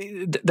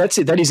 that's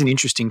it. That is an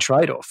interesting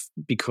trade-off,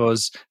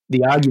 because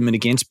the argument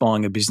against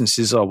buying a business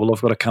is, I've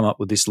got to come up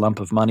with this lump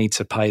of money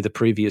to pay the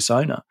previous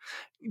owner.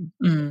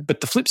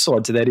 But the flip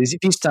side to that is if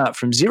you start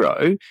from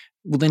zero,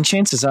 well, then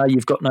chances are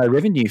you've got no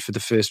revenue for the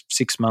first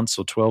 6 months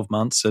or 12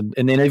 months. And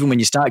then even when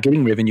you start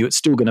getting revenue, it's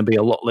still going to be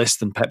a lot less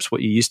than perhaps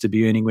what you used to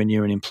be earning when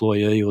you're an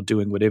employee or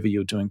doing whatever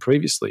you're doing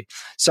previously.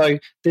 So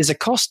there's a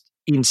cost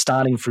in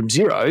starting from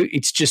zero.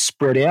 It's just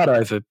spread out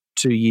over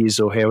 2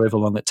 years or however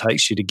long it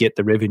takes you to get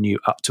the revenue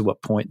up to a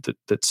point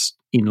that's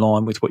in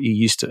line with what you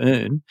used to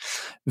earn,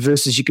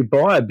 versus you could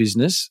buy a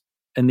business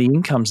and the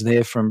income's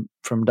there from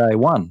day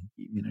one.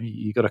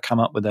 You've got to come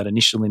up with that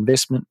initial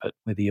investment, but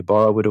whether you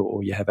borrow it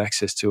or you have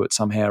access to it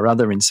somehow or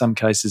other, in some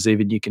cases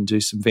even you can do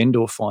some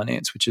vendor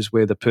finance, which is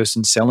where the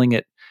person selling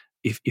it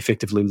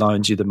effectively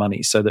loans you the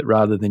money, so that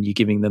rather than you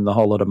giving them the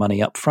whole lot of money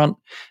up front,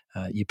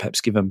 you perhaps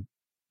give them,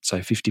 say,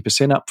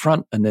 50% up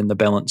front, and then the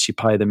balance you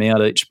pay them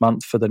out each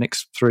month for the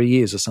next 3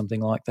 years or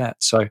something like that.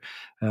 So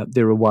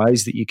there are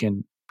ways that you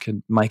can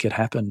make it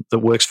happen that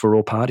works for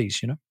all parties,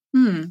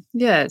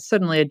 Yeah, it's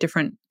certainly a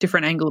different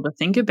angle to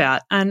think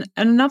about. And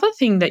another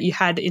thing that you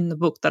had in the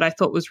book that I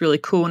thought was really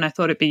cool, and I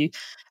thought it'd be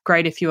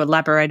great if you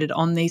elaborated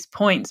on these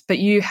points, but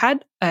you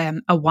had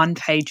a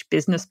one-page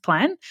business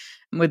plan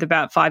with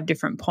about 5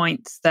 different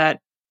points that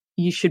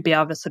you should be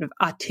able to sort of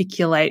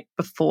articulate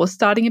before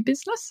starting a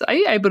business. Are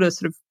you able to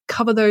sort of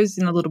cover those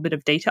in a little bit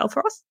of detail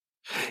for us?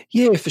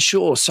 Yeah, for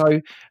sure.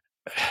 So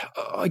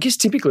I guess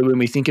typically when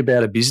we think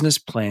about a business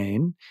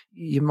plan,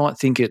 you might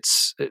think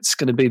it's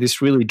going to be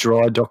this really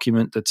dry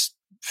document that's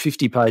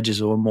 50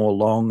 pages or more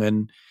long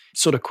and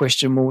sort of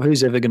question, well,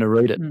 who's ever going to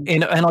read it?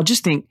 And I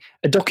just think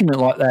a document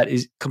like that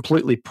is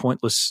completely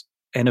pointless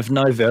and of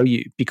no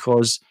value,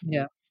 because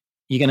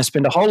you're going to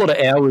spend a whole lot of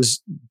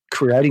hours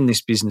creating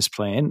this business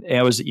plan,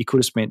 hours that you could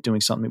have spent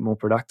doing something more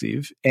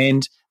productive,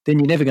 and then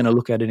you're never going to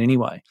look at it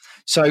anyway.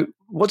 So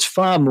what's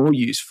far more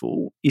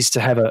useful is to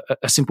have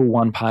a simple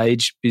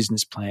one-page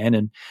business plan.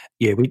 And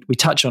yeah, we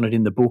touch on it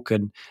in the book,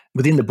 and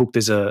within the book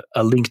there's a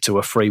link to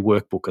a free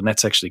workbook, and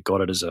that's actually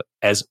got it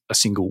as a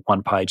single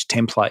one-page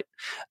template.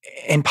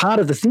 And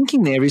part of the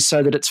thinking there is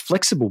so that it's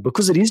flexible,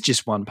 because it is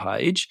just one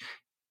page.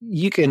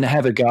 You can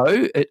have a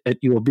go at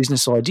your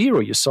business idea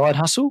or your side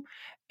hustle,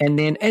 and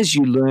then as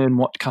you learn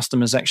what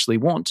customers actually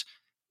want,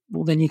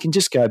 well, then you can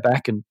just go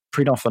back and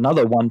print off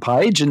another one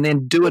page and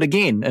then do it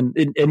again. And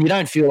you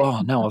don't feel,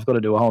 oh, no, I've got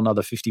to do a whole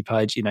nother 50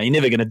 page. You're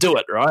never going to do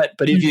it, right?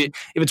 But if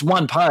it's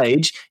one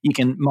page, you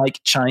can make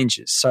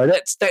changes. So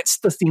that's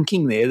the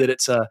thinking there, that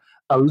it's a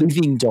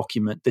living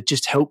document that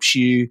just helps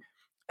you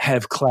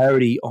have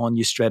clarity on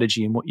your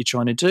strategy and what you're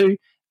trying to do,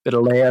 but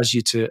allows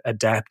you to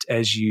adapt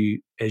as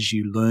you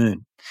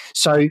learn.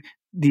 So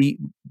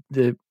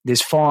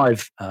there's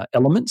 5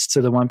 elements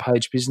to the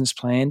one-page business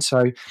plan.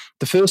 So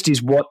the first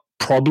is, what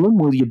problem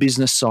will your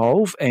business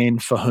solve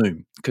and for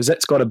whom? Because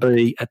that's got to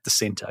be at the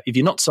center. If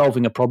you're not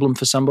solving a problem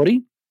for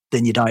somebody,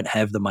 then you don't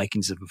have the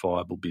makings of a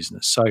viable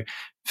business. So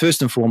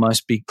first and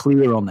foremost, be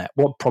clear on that.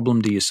 What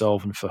problem do you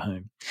solve and for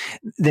whom?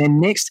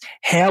 Then next,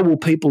 how will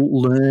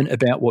people learn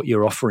about what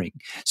you're offering?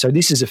 So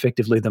this is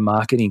effectively the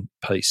marketing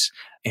piece.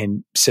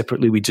 And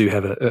separately, we do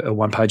have a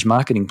one-page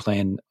marketing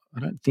plan. I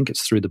don't think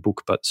it's through the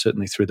book, but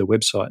certainly through the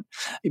website.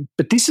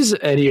 But this is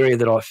an area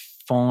that I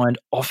find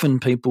often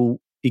people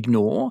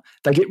ignore.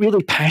 They get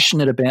really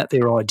passionate about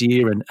their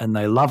idea and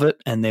they love it,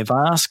 and they've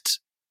asked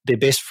their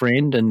best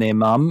friend and their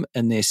mum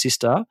and their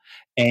sister,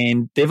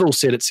 and they've all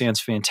said it sounds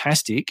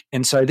fantastic.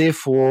 And so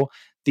therefore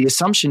the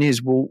assumption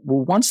is, well,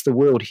 once the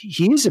world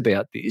hears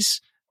about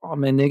this, I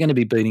mean, they're going to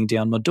be beating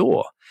down my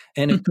door.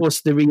 And of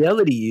course, the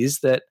reality is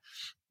that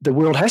the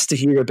world has to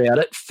hear about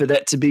it for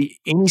that to be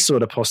any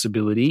sort of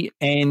possibility.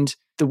 And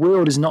the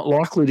world is not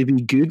likely to be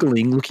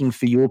Googling looking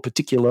for your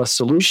particular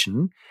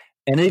solution.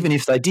 And even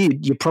if they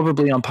did, you're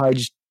probably on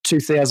page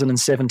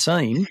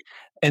 2017,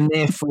 and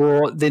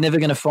therefore they're never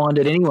going to find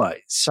it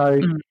anyway. So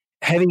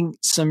having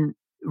some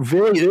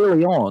very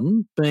early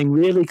on, being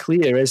really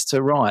clear as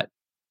to, right,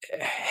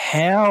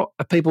 how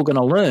are people going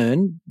to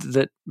learn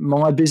that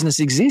my business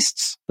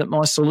exists, that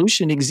my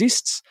solution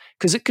exists?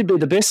 Because it could be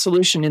the best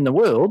solution in the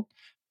world,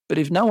 but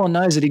if no one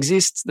knows it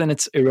exists, then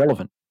it's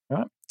irrelevant,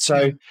 right?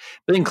 So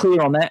being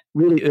clear on that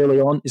really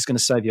early on is going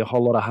to save you a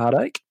whole lot of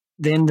heartache.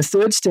 Then the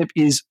third step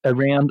is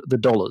around the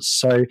dollars.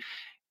 So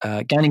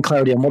gaining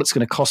clarity on what it's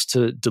going to cost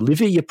to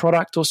deliver your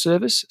product or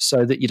service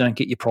so that you don't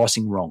get your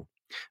pricing wrong.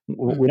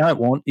 What we don't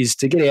want is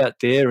to get out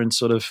there and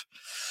sort of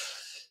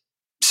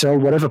sell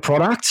whatever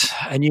product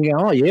and you go,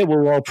 oh, yeah,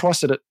 well, I'll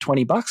price it at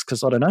 $20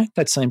 because I don't know,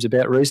 that seems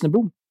about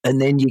reasonable. And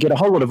then you get a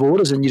whole lot of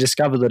orders and you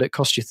discover that it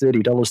costs you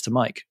 $30 to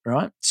make,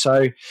 right?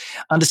 So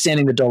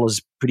understanding the dollars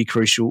is pretty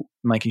crucial,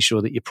 making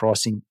sure that your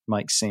pricing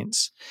makes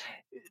sense.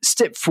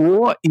 Step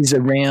 4 is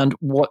around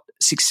what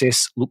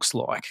success looks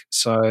like.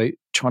 So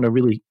trying to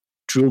really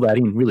drill that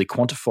in, really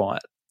quantify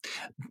it.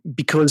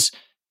 Because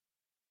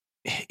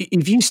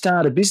if you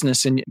start a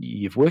business and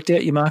you've worked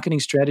out your marketing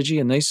strategy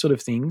and these sort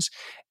of things,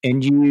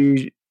 and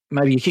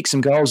maybe you kick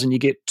some goals and you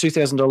get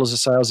 $2,000 of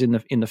sales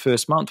in the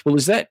first month, well,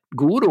 is that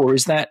good, or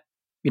is that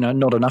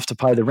not enough to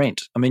pay the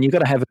rent? I mean, you've got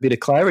to have a bit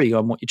of clarity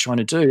on what you're trying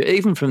to do,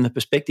 even from the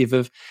perspective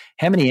of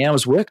how many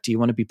hours work do you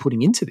want to be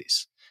putting into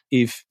this?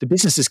 If the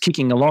business is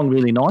kicking along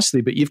really nicely,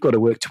 but you've got to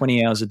work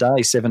 20 hours a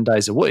day, 7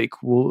 days a week,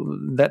 well,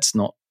 that's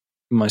not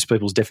most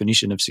people's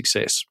definition of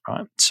success,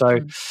 right?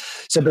 So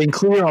being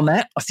clear on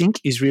that, I think,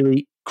 is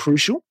really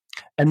crucial.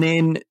 And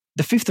then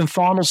the 5th and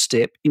final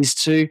step is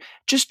to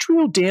just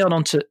drill down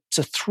onto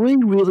 3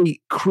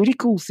 really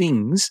critical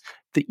things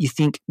that you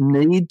think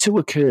need to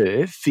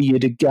occur for you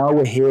to go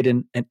ahead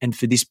and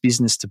for this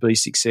business to be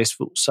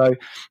successful. So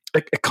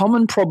a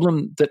common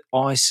problem that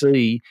I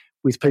see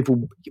with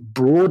people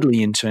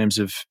broadly in terms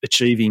of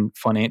achieving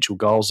financial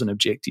goals and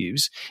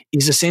objectives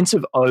is a sense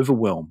of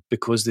overwhelm,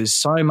 because there's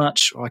so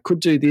much, I could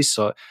do this,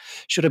 or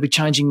should I be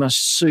changing my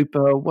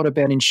super? What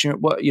about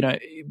insurance?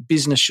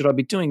 Business, should I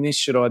be doing this?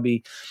 Should I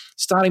be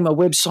starting my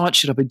website?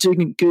 Should I be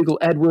doing Google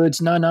AdWords?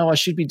 No, I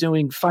should be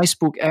doing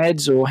Facebook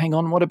ads, or hang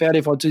on, what about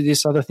if I do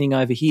this other thing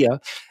over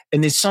here?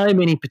 And there's so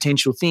many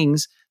potential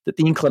things that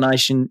the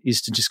inclination is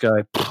to just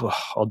go,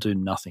 I'll do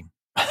nothing.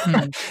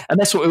 And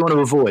that's what we want to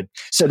avoid.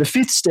 So the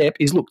 5th step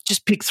is, look,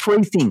 just pick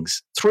 3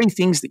 things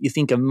that you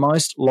think are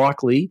most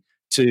likely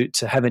to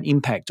have an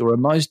impact or are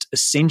most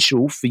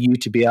essential for you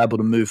to be able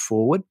to move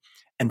forward,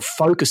 and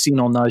focus in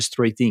on those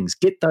 3 things.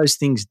 Get those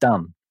things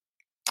done.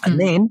 And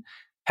then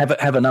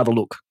have another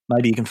look.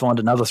 Maybe you can find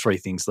another 3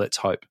 things, let's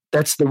hope.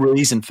 That's the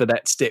reason for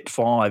that step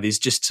 5, is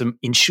just to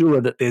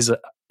ensure that there's a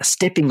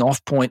stepping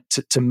off point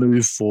to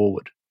move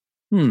forward.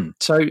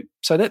 So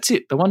that's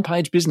it, the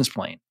one-page business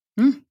plan.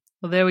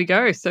 Well, there we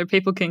go. So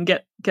people can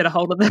get a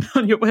hold of that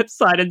on your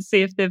website and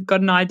see if they've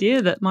got an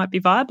idea that might be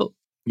viable.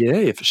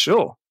 Yeah, for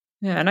sure.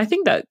 Yeah, and I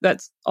think that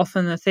that's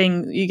often the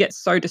thing. You get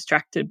so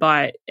distracted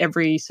by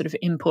every sort of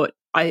input.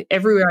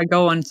 Everywhere I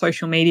go on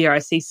social media, I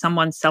see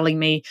someone selling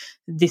me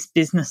this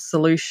business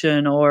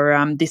solution or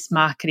this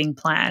marketing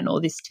plan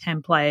or this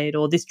template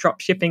or this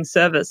drop shipping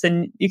service,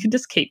 and you can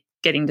just keep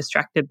getting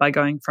distracted by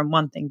going from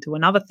one thing to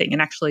another thing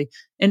and actually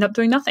end up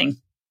doing nothing.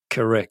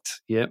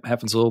 Correct. Yep,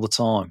 happens all the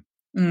time.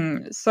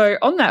 So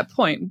on that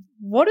point,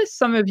 what are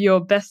some of your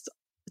best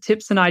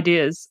tips and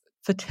ideas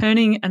for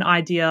turning an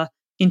idea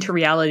into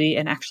reality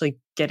and actually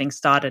getting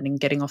started and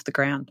getting off the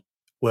ground?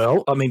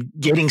 Well, I mean,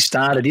 getting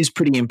started is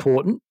pretty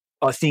important.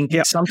 I think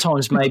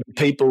sometimes maybe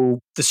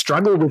the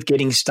struggle with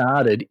getting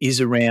started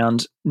is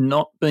around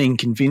not being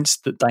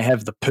convinced that they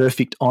have the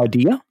perfect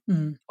idea.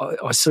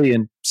 I see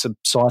in some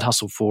side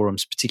hustle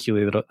forums,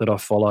 particularly that I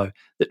follow,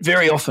 that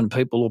very often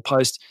people will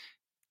post,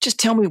 just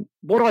tell me,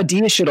 what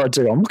idea should I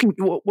do? I'm looking,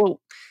 well,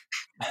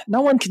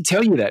 no one can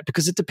tell you that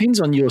because it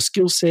depends on your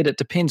skill set. It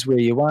depends where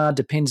you are,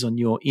 depends on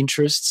your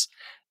interests.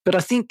 But I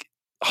think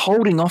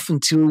holding off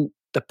until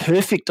the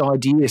perfect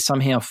idea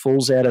somehow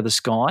falls out of the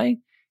sky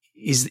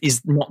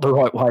is not the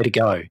right way to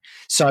go.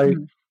 So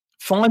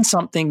find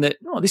something that,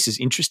 this is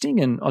interesting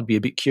and I'd be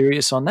a bit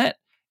curious on that,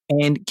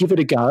 and give it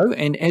a go.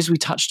 And as we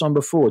touched on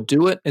before,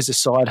 do it as a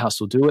side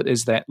hustle. Do it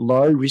as that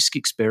low-risk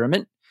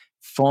experiment.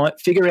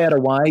 Figure out a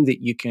way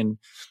that you can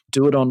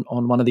do it on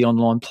one of the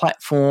online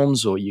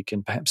platforms, or you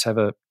can perhaps have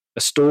a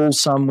stall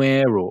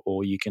somewhere,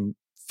 or you can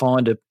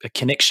find a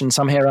connection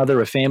somehow or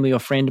other, a family or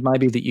friend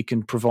maybe that you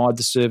can provide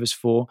the service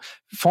for.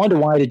 Find a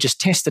way to just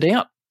test it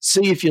out,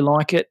 see if you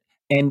like it,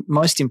 and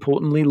most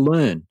importantly,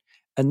 learn.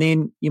 And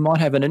then you might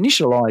have an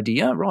initial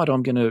idea, right,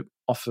 I'm going to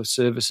offer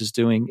services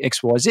doing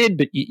X, Y, Z,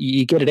 but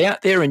you get it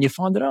out there and you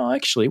find that,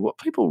 actually, what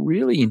people are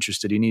really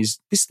interested in is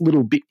this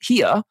little bit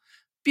here.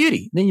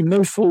 Beauty. Then you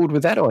move forward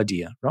with that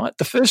idea, right?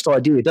 The first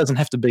idea doesn't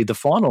have to be the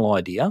final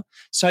idea.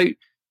 So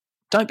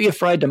don't be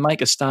afraid to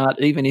make a start,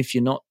 even if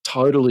you're not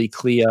totally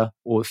clear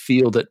or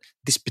feel that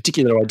this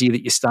particular idea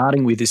that you're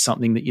starting with is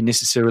something that you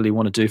necessarily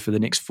want to do for the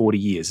next 40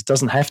 years. It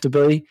doesn't have to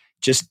be.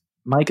 Just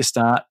make a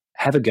start,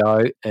 have a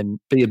go, and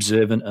be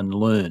observant and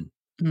learn.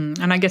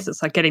 And I guess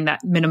it's like getting that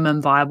minimum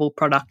viable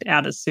product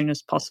out as soon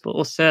as possible,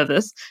 or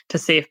service, to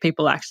see if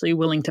people are actually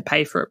willing to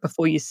pay for it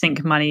before you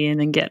sink money in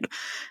and get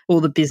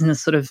all the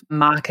business sort of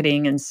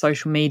marketing and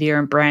social media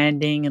and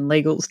branding and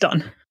legals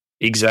done.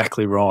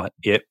 Exactly right.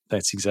 Yep,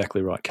 that's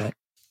exactly right, Kate.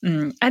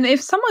 And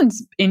if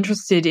someone's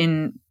interested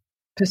in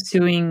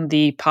pursuing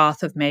the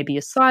path of maybe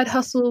a side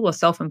hustle or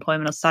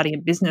self-employment or starting a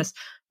business,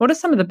 what are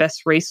some of the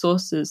best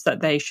resources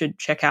that they should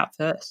check out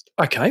first?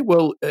 Okay,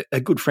 well, a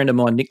good friend of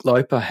mine, Nick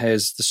Loper,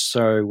 has the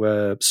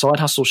Side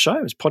Hustle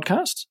Show, his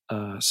podcast.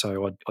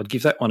 So I'd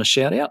give that one a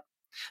shout out.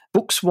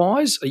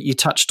 Books-wise, you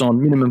touched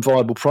on minimum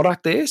viable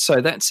product there. So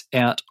that's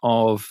out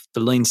of the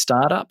Lean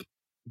Startup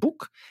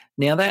book.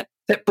 Now that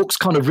book's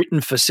kind of written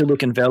for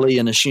Silicon Valley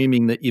and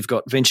assuming that you've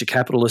got venture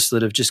capitalists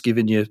that have just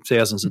given you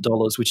thousands of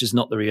dollars, which is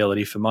not the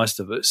reality for most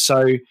of us.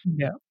 So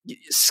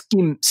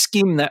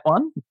skim that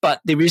one,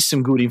 but there is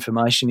some good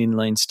information in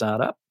Lean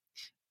Startup.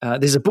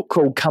 There's a book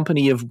called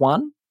Company of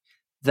One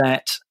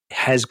that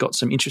has got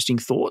some interesting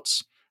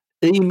thoughts.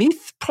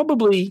 E-Myth,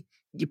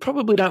 you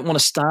probably don't want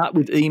to start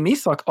with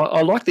E-Myth.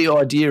 I like the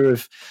idea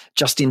of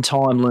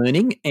just-in-time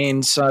learning.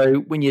 And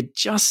so when you're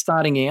just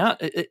starting out,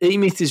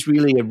 E-Myth is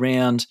really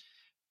around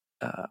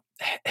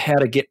how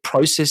to get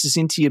processes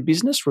into your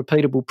business,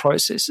 repeatable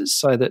processes,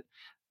 so that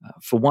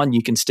for one,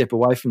 you can step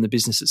away from the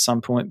business at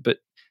some point, but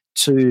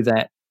two,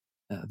 that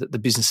the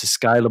business is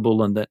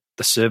scalable and that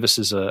the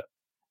services are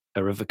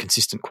of a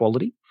consistent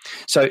quality.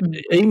 So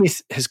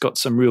E-Myth has got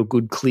some real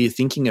good, clear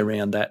thinking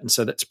around that. And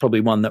so that's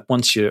probably one that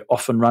once you're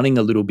off and running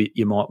a little bit,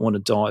 you might want to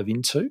dive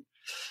into.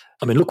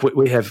 I mean, look,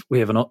 we have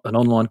an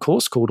online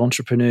course called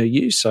Entrepreneur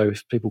You. So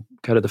if people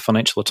go to the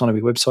Financial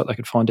Autonomy website, they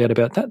could find out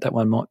about that. That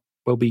one might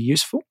well be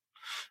useful.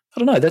 I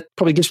don't know. That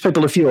probably gives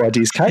people a few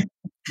ideas, Kate.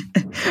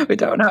 We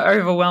don't want to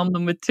overwhelm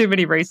them with too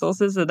many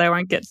resources so they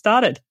won't get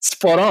started.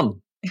 Spot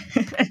on.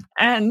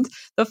 And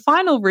the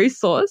final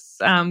resource,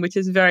 which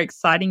is very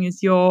exciting,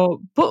 is your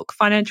book,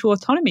 Financial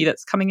Autonomy,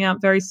 that's coming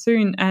out very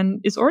soon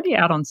and is already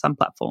out on some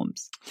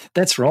platforms.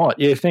 That's right.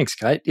 Yeah, thanks,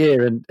 Kate. Yeah,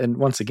 and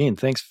once again,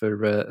 thanks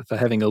for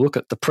having a look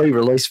at the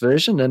pre-release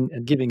version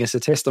and giving us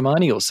a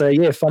testimonial. So,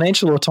 yeah,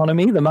 Financial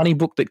Autonomy, the money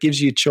book that gives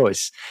you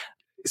choice.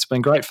 It's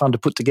been great fun to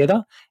put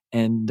together,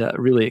 and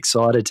really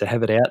excited to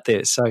have it out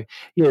there. So,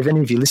 yeah, if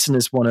any of your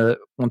listeners want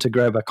to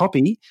grab a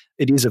copy,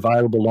 it is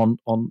available on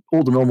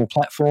all the normal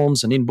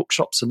platforms and in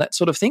bookshops and that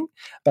sort of thing.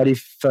 But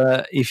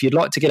if you'd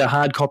like to get a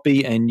hard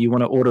copy and you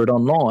want to order it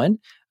online,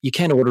 you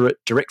can order it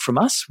direct from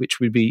us, which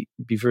we'd be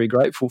very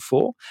grateful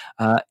for.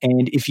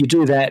 And if you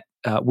do that,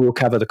 we'll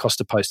cover the cost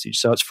of postage.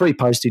 So it's free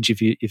postage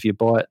if you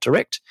buy it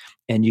direct,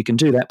 and you can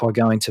do that by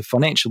going to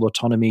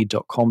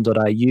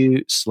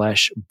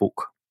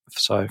financialautonomy.com.au/book.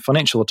 So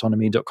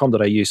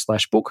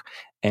financialautonomy.com.au/book,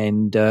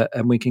 and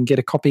we can get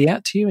a copy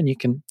out to you, and you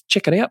can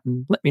check it out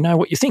and let me know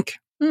what you think.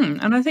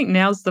 And I think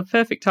now's the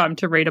perfect time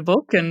to read a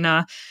book. And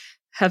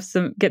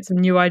get some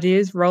new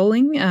ideas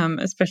rolling,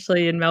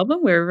 especially in Melbourne.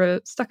 We're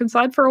stuck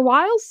inside for a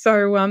while,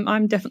 so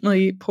I'm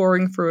definitely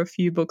pouring through a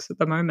few books at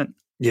the moment.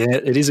 Yeah,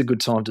 it is a good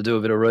time to do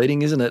a bit of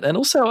reading, isn't it? And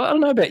also, I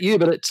don't know about you,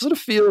 but it sort of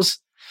feels,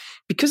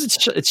 because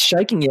it's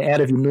shaking you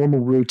out of your normal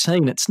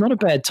routine, it's not a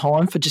bad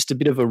time for just a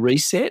bit of a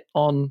reset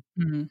on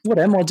what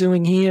am I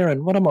doing here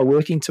and what am I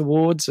working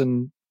towards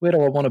and where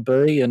do I want to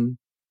be? And,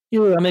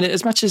 I mean,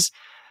 as much as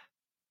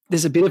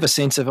there's a bit of a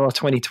sense of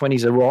 2020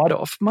 is a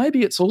write-off,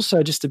 maybe it's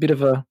also just a bit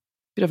of a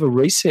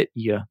reset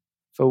year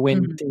for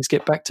when things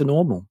get back to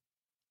normal.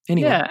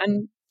 Anyway. Yeah,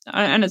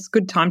 and it's a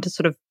good time to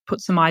sort of put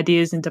some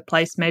ideas into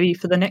place maybe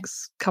for the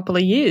next couple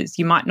of years.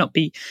 You might not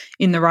be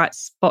in the right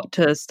spot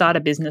to start a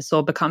business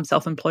or become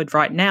self-employed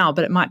right now,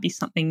 but it might be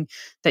something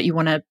that you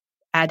want to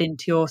add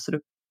into your sort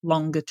of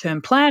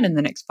longer-term plan in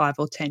the next 5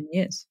 or 10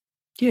 years.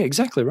 Yeah,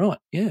 exactly right.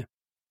 Yeah.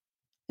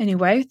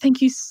 Anyway,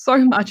 thank you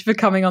so much for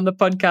coming on the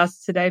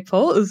podcast today,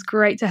 Paul. It was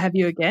great to have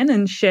you again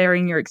and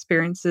sharing your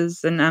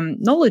experiences and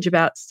knowledge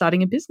about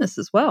starting a business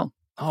as well.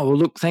 Oh, well,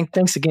 look,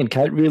 thanks again,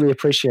 Kate. Really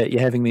appreciate you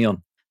having me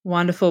on.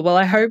 Wonderful. Well,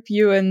 I hope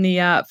you and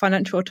the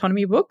Financial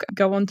Autonomy book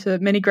go on to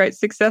many great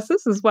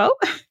successes as well.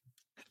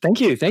 Thank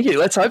you.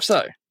 Let's hope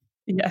so.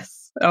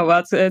 Yes. Oh,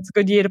 well, it's a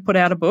good year to put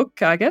out a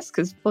book, I guess,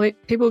 because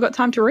people have got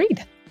time to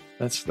read.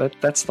 That's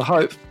the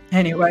hope.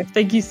 Anyway,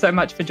 thank you so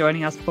much for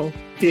joining us, Paul.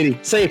 Beauty.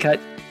 See you, Kate.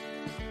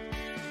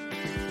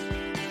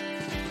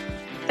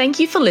 Thank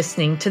you for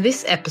listening to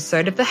this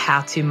episode of the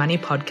How to Money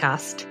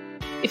podcast.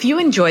 If you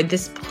enjoyed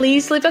this,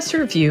 please leave us a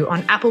review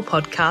on Apple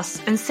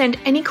Podcasts and send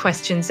any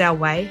questions our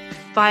way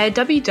via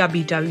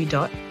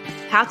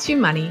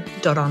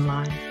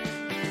www.howtomoney.online.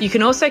 You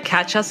can also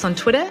catch us on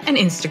Twitter and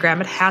Instagram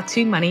at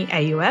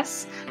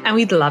HowToMoneyAUS, and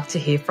we'd love to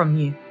hear from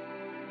you.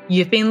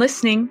 You've been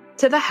listening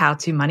to the How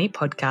to Money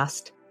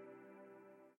podcast.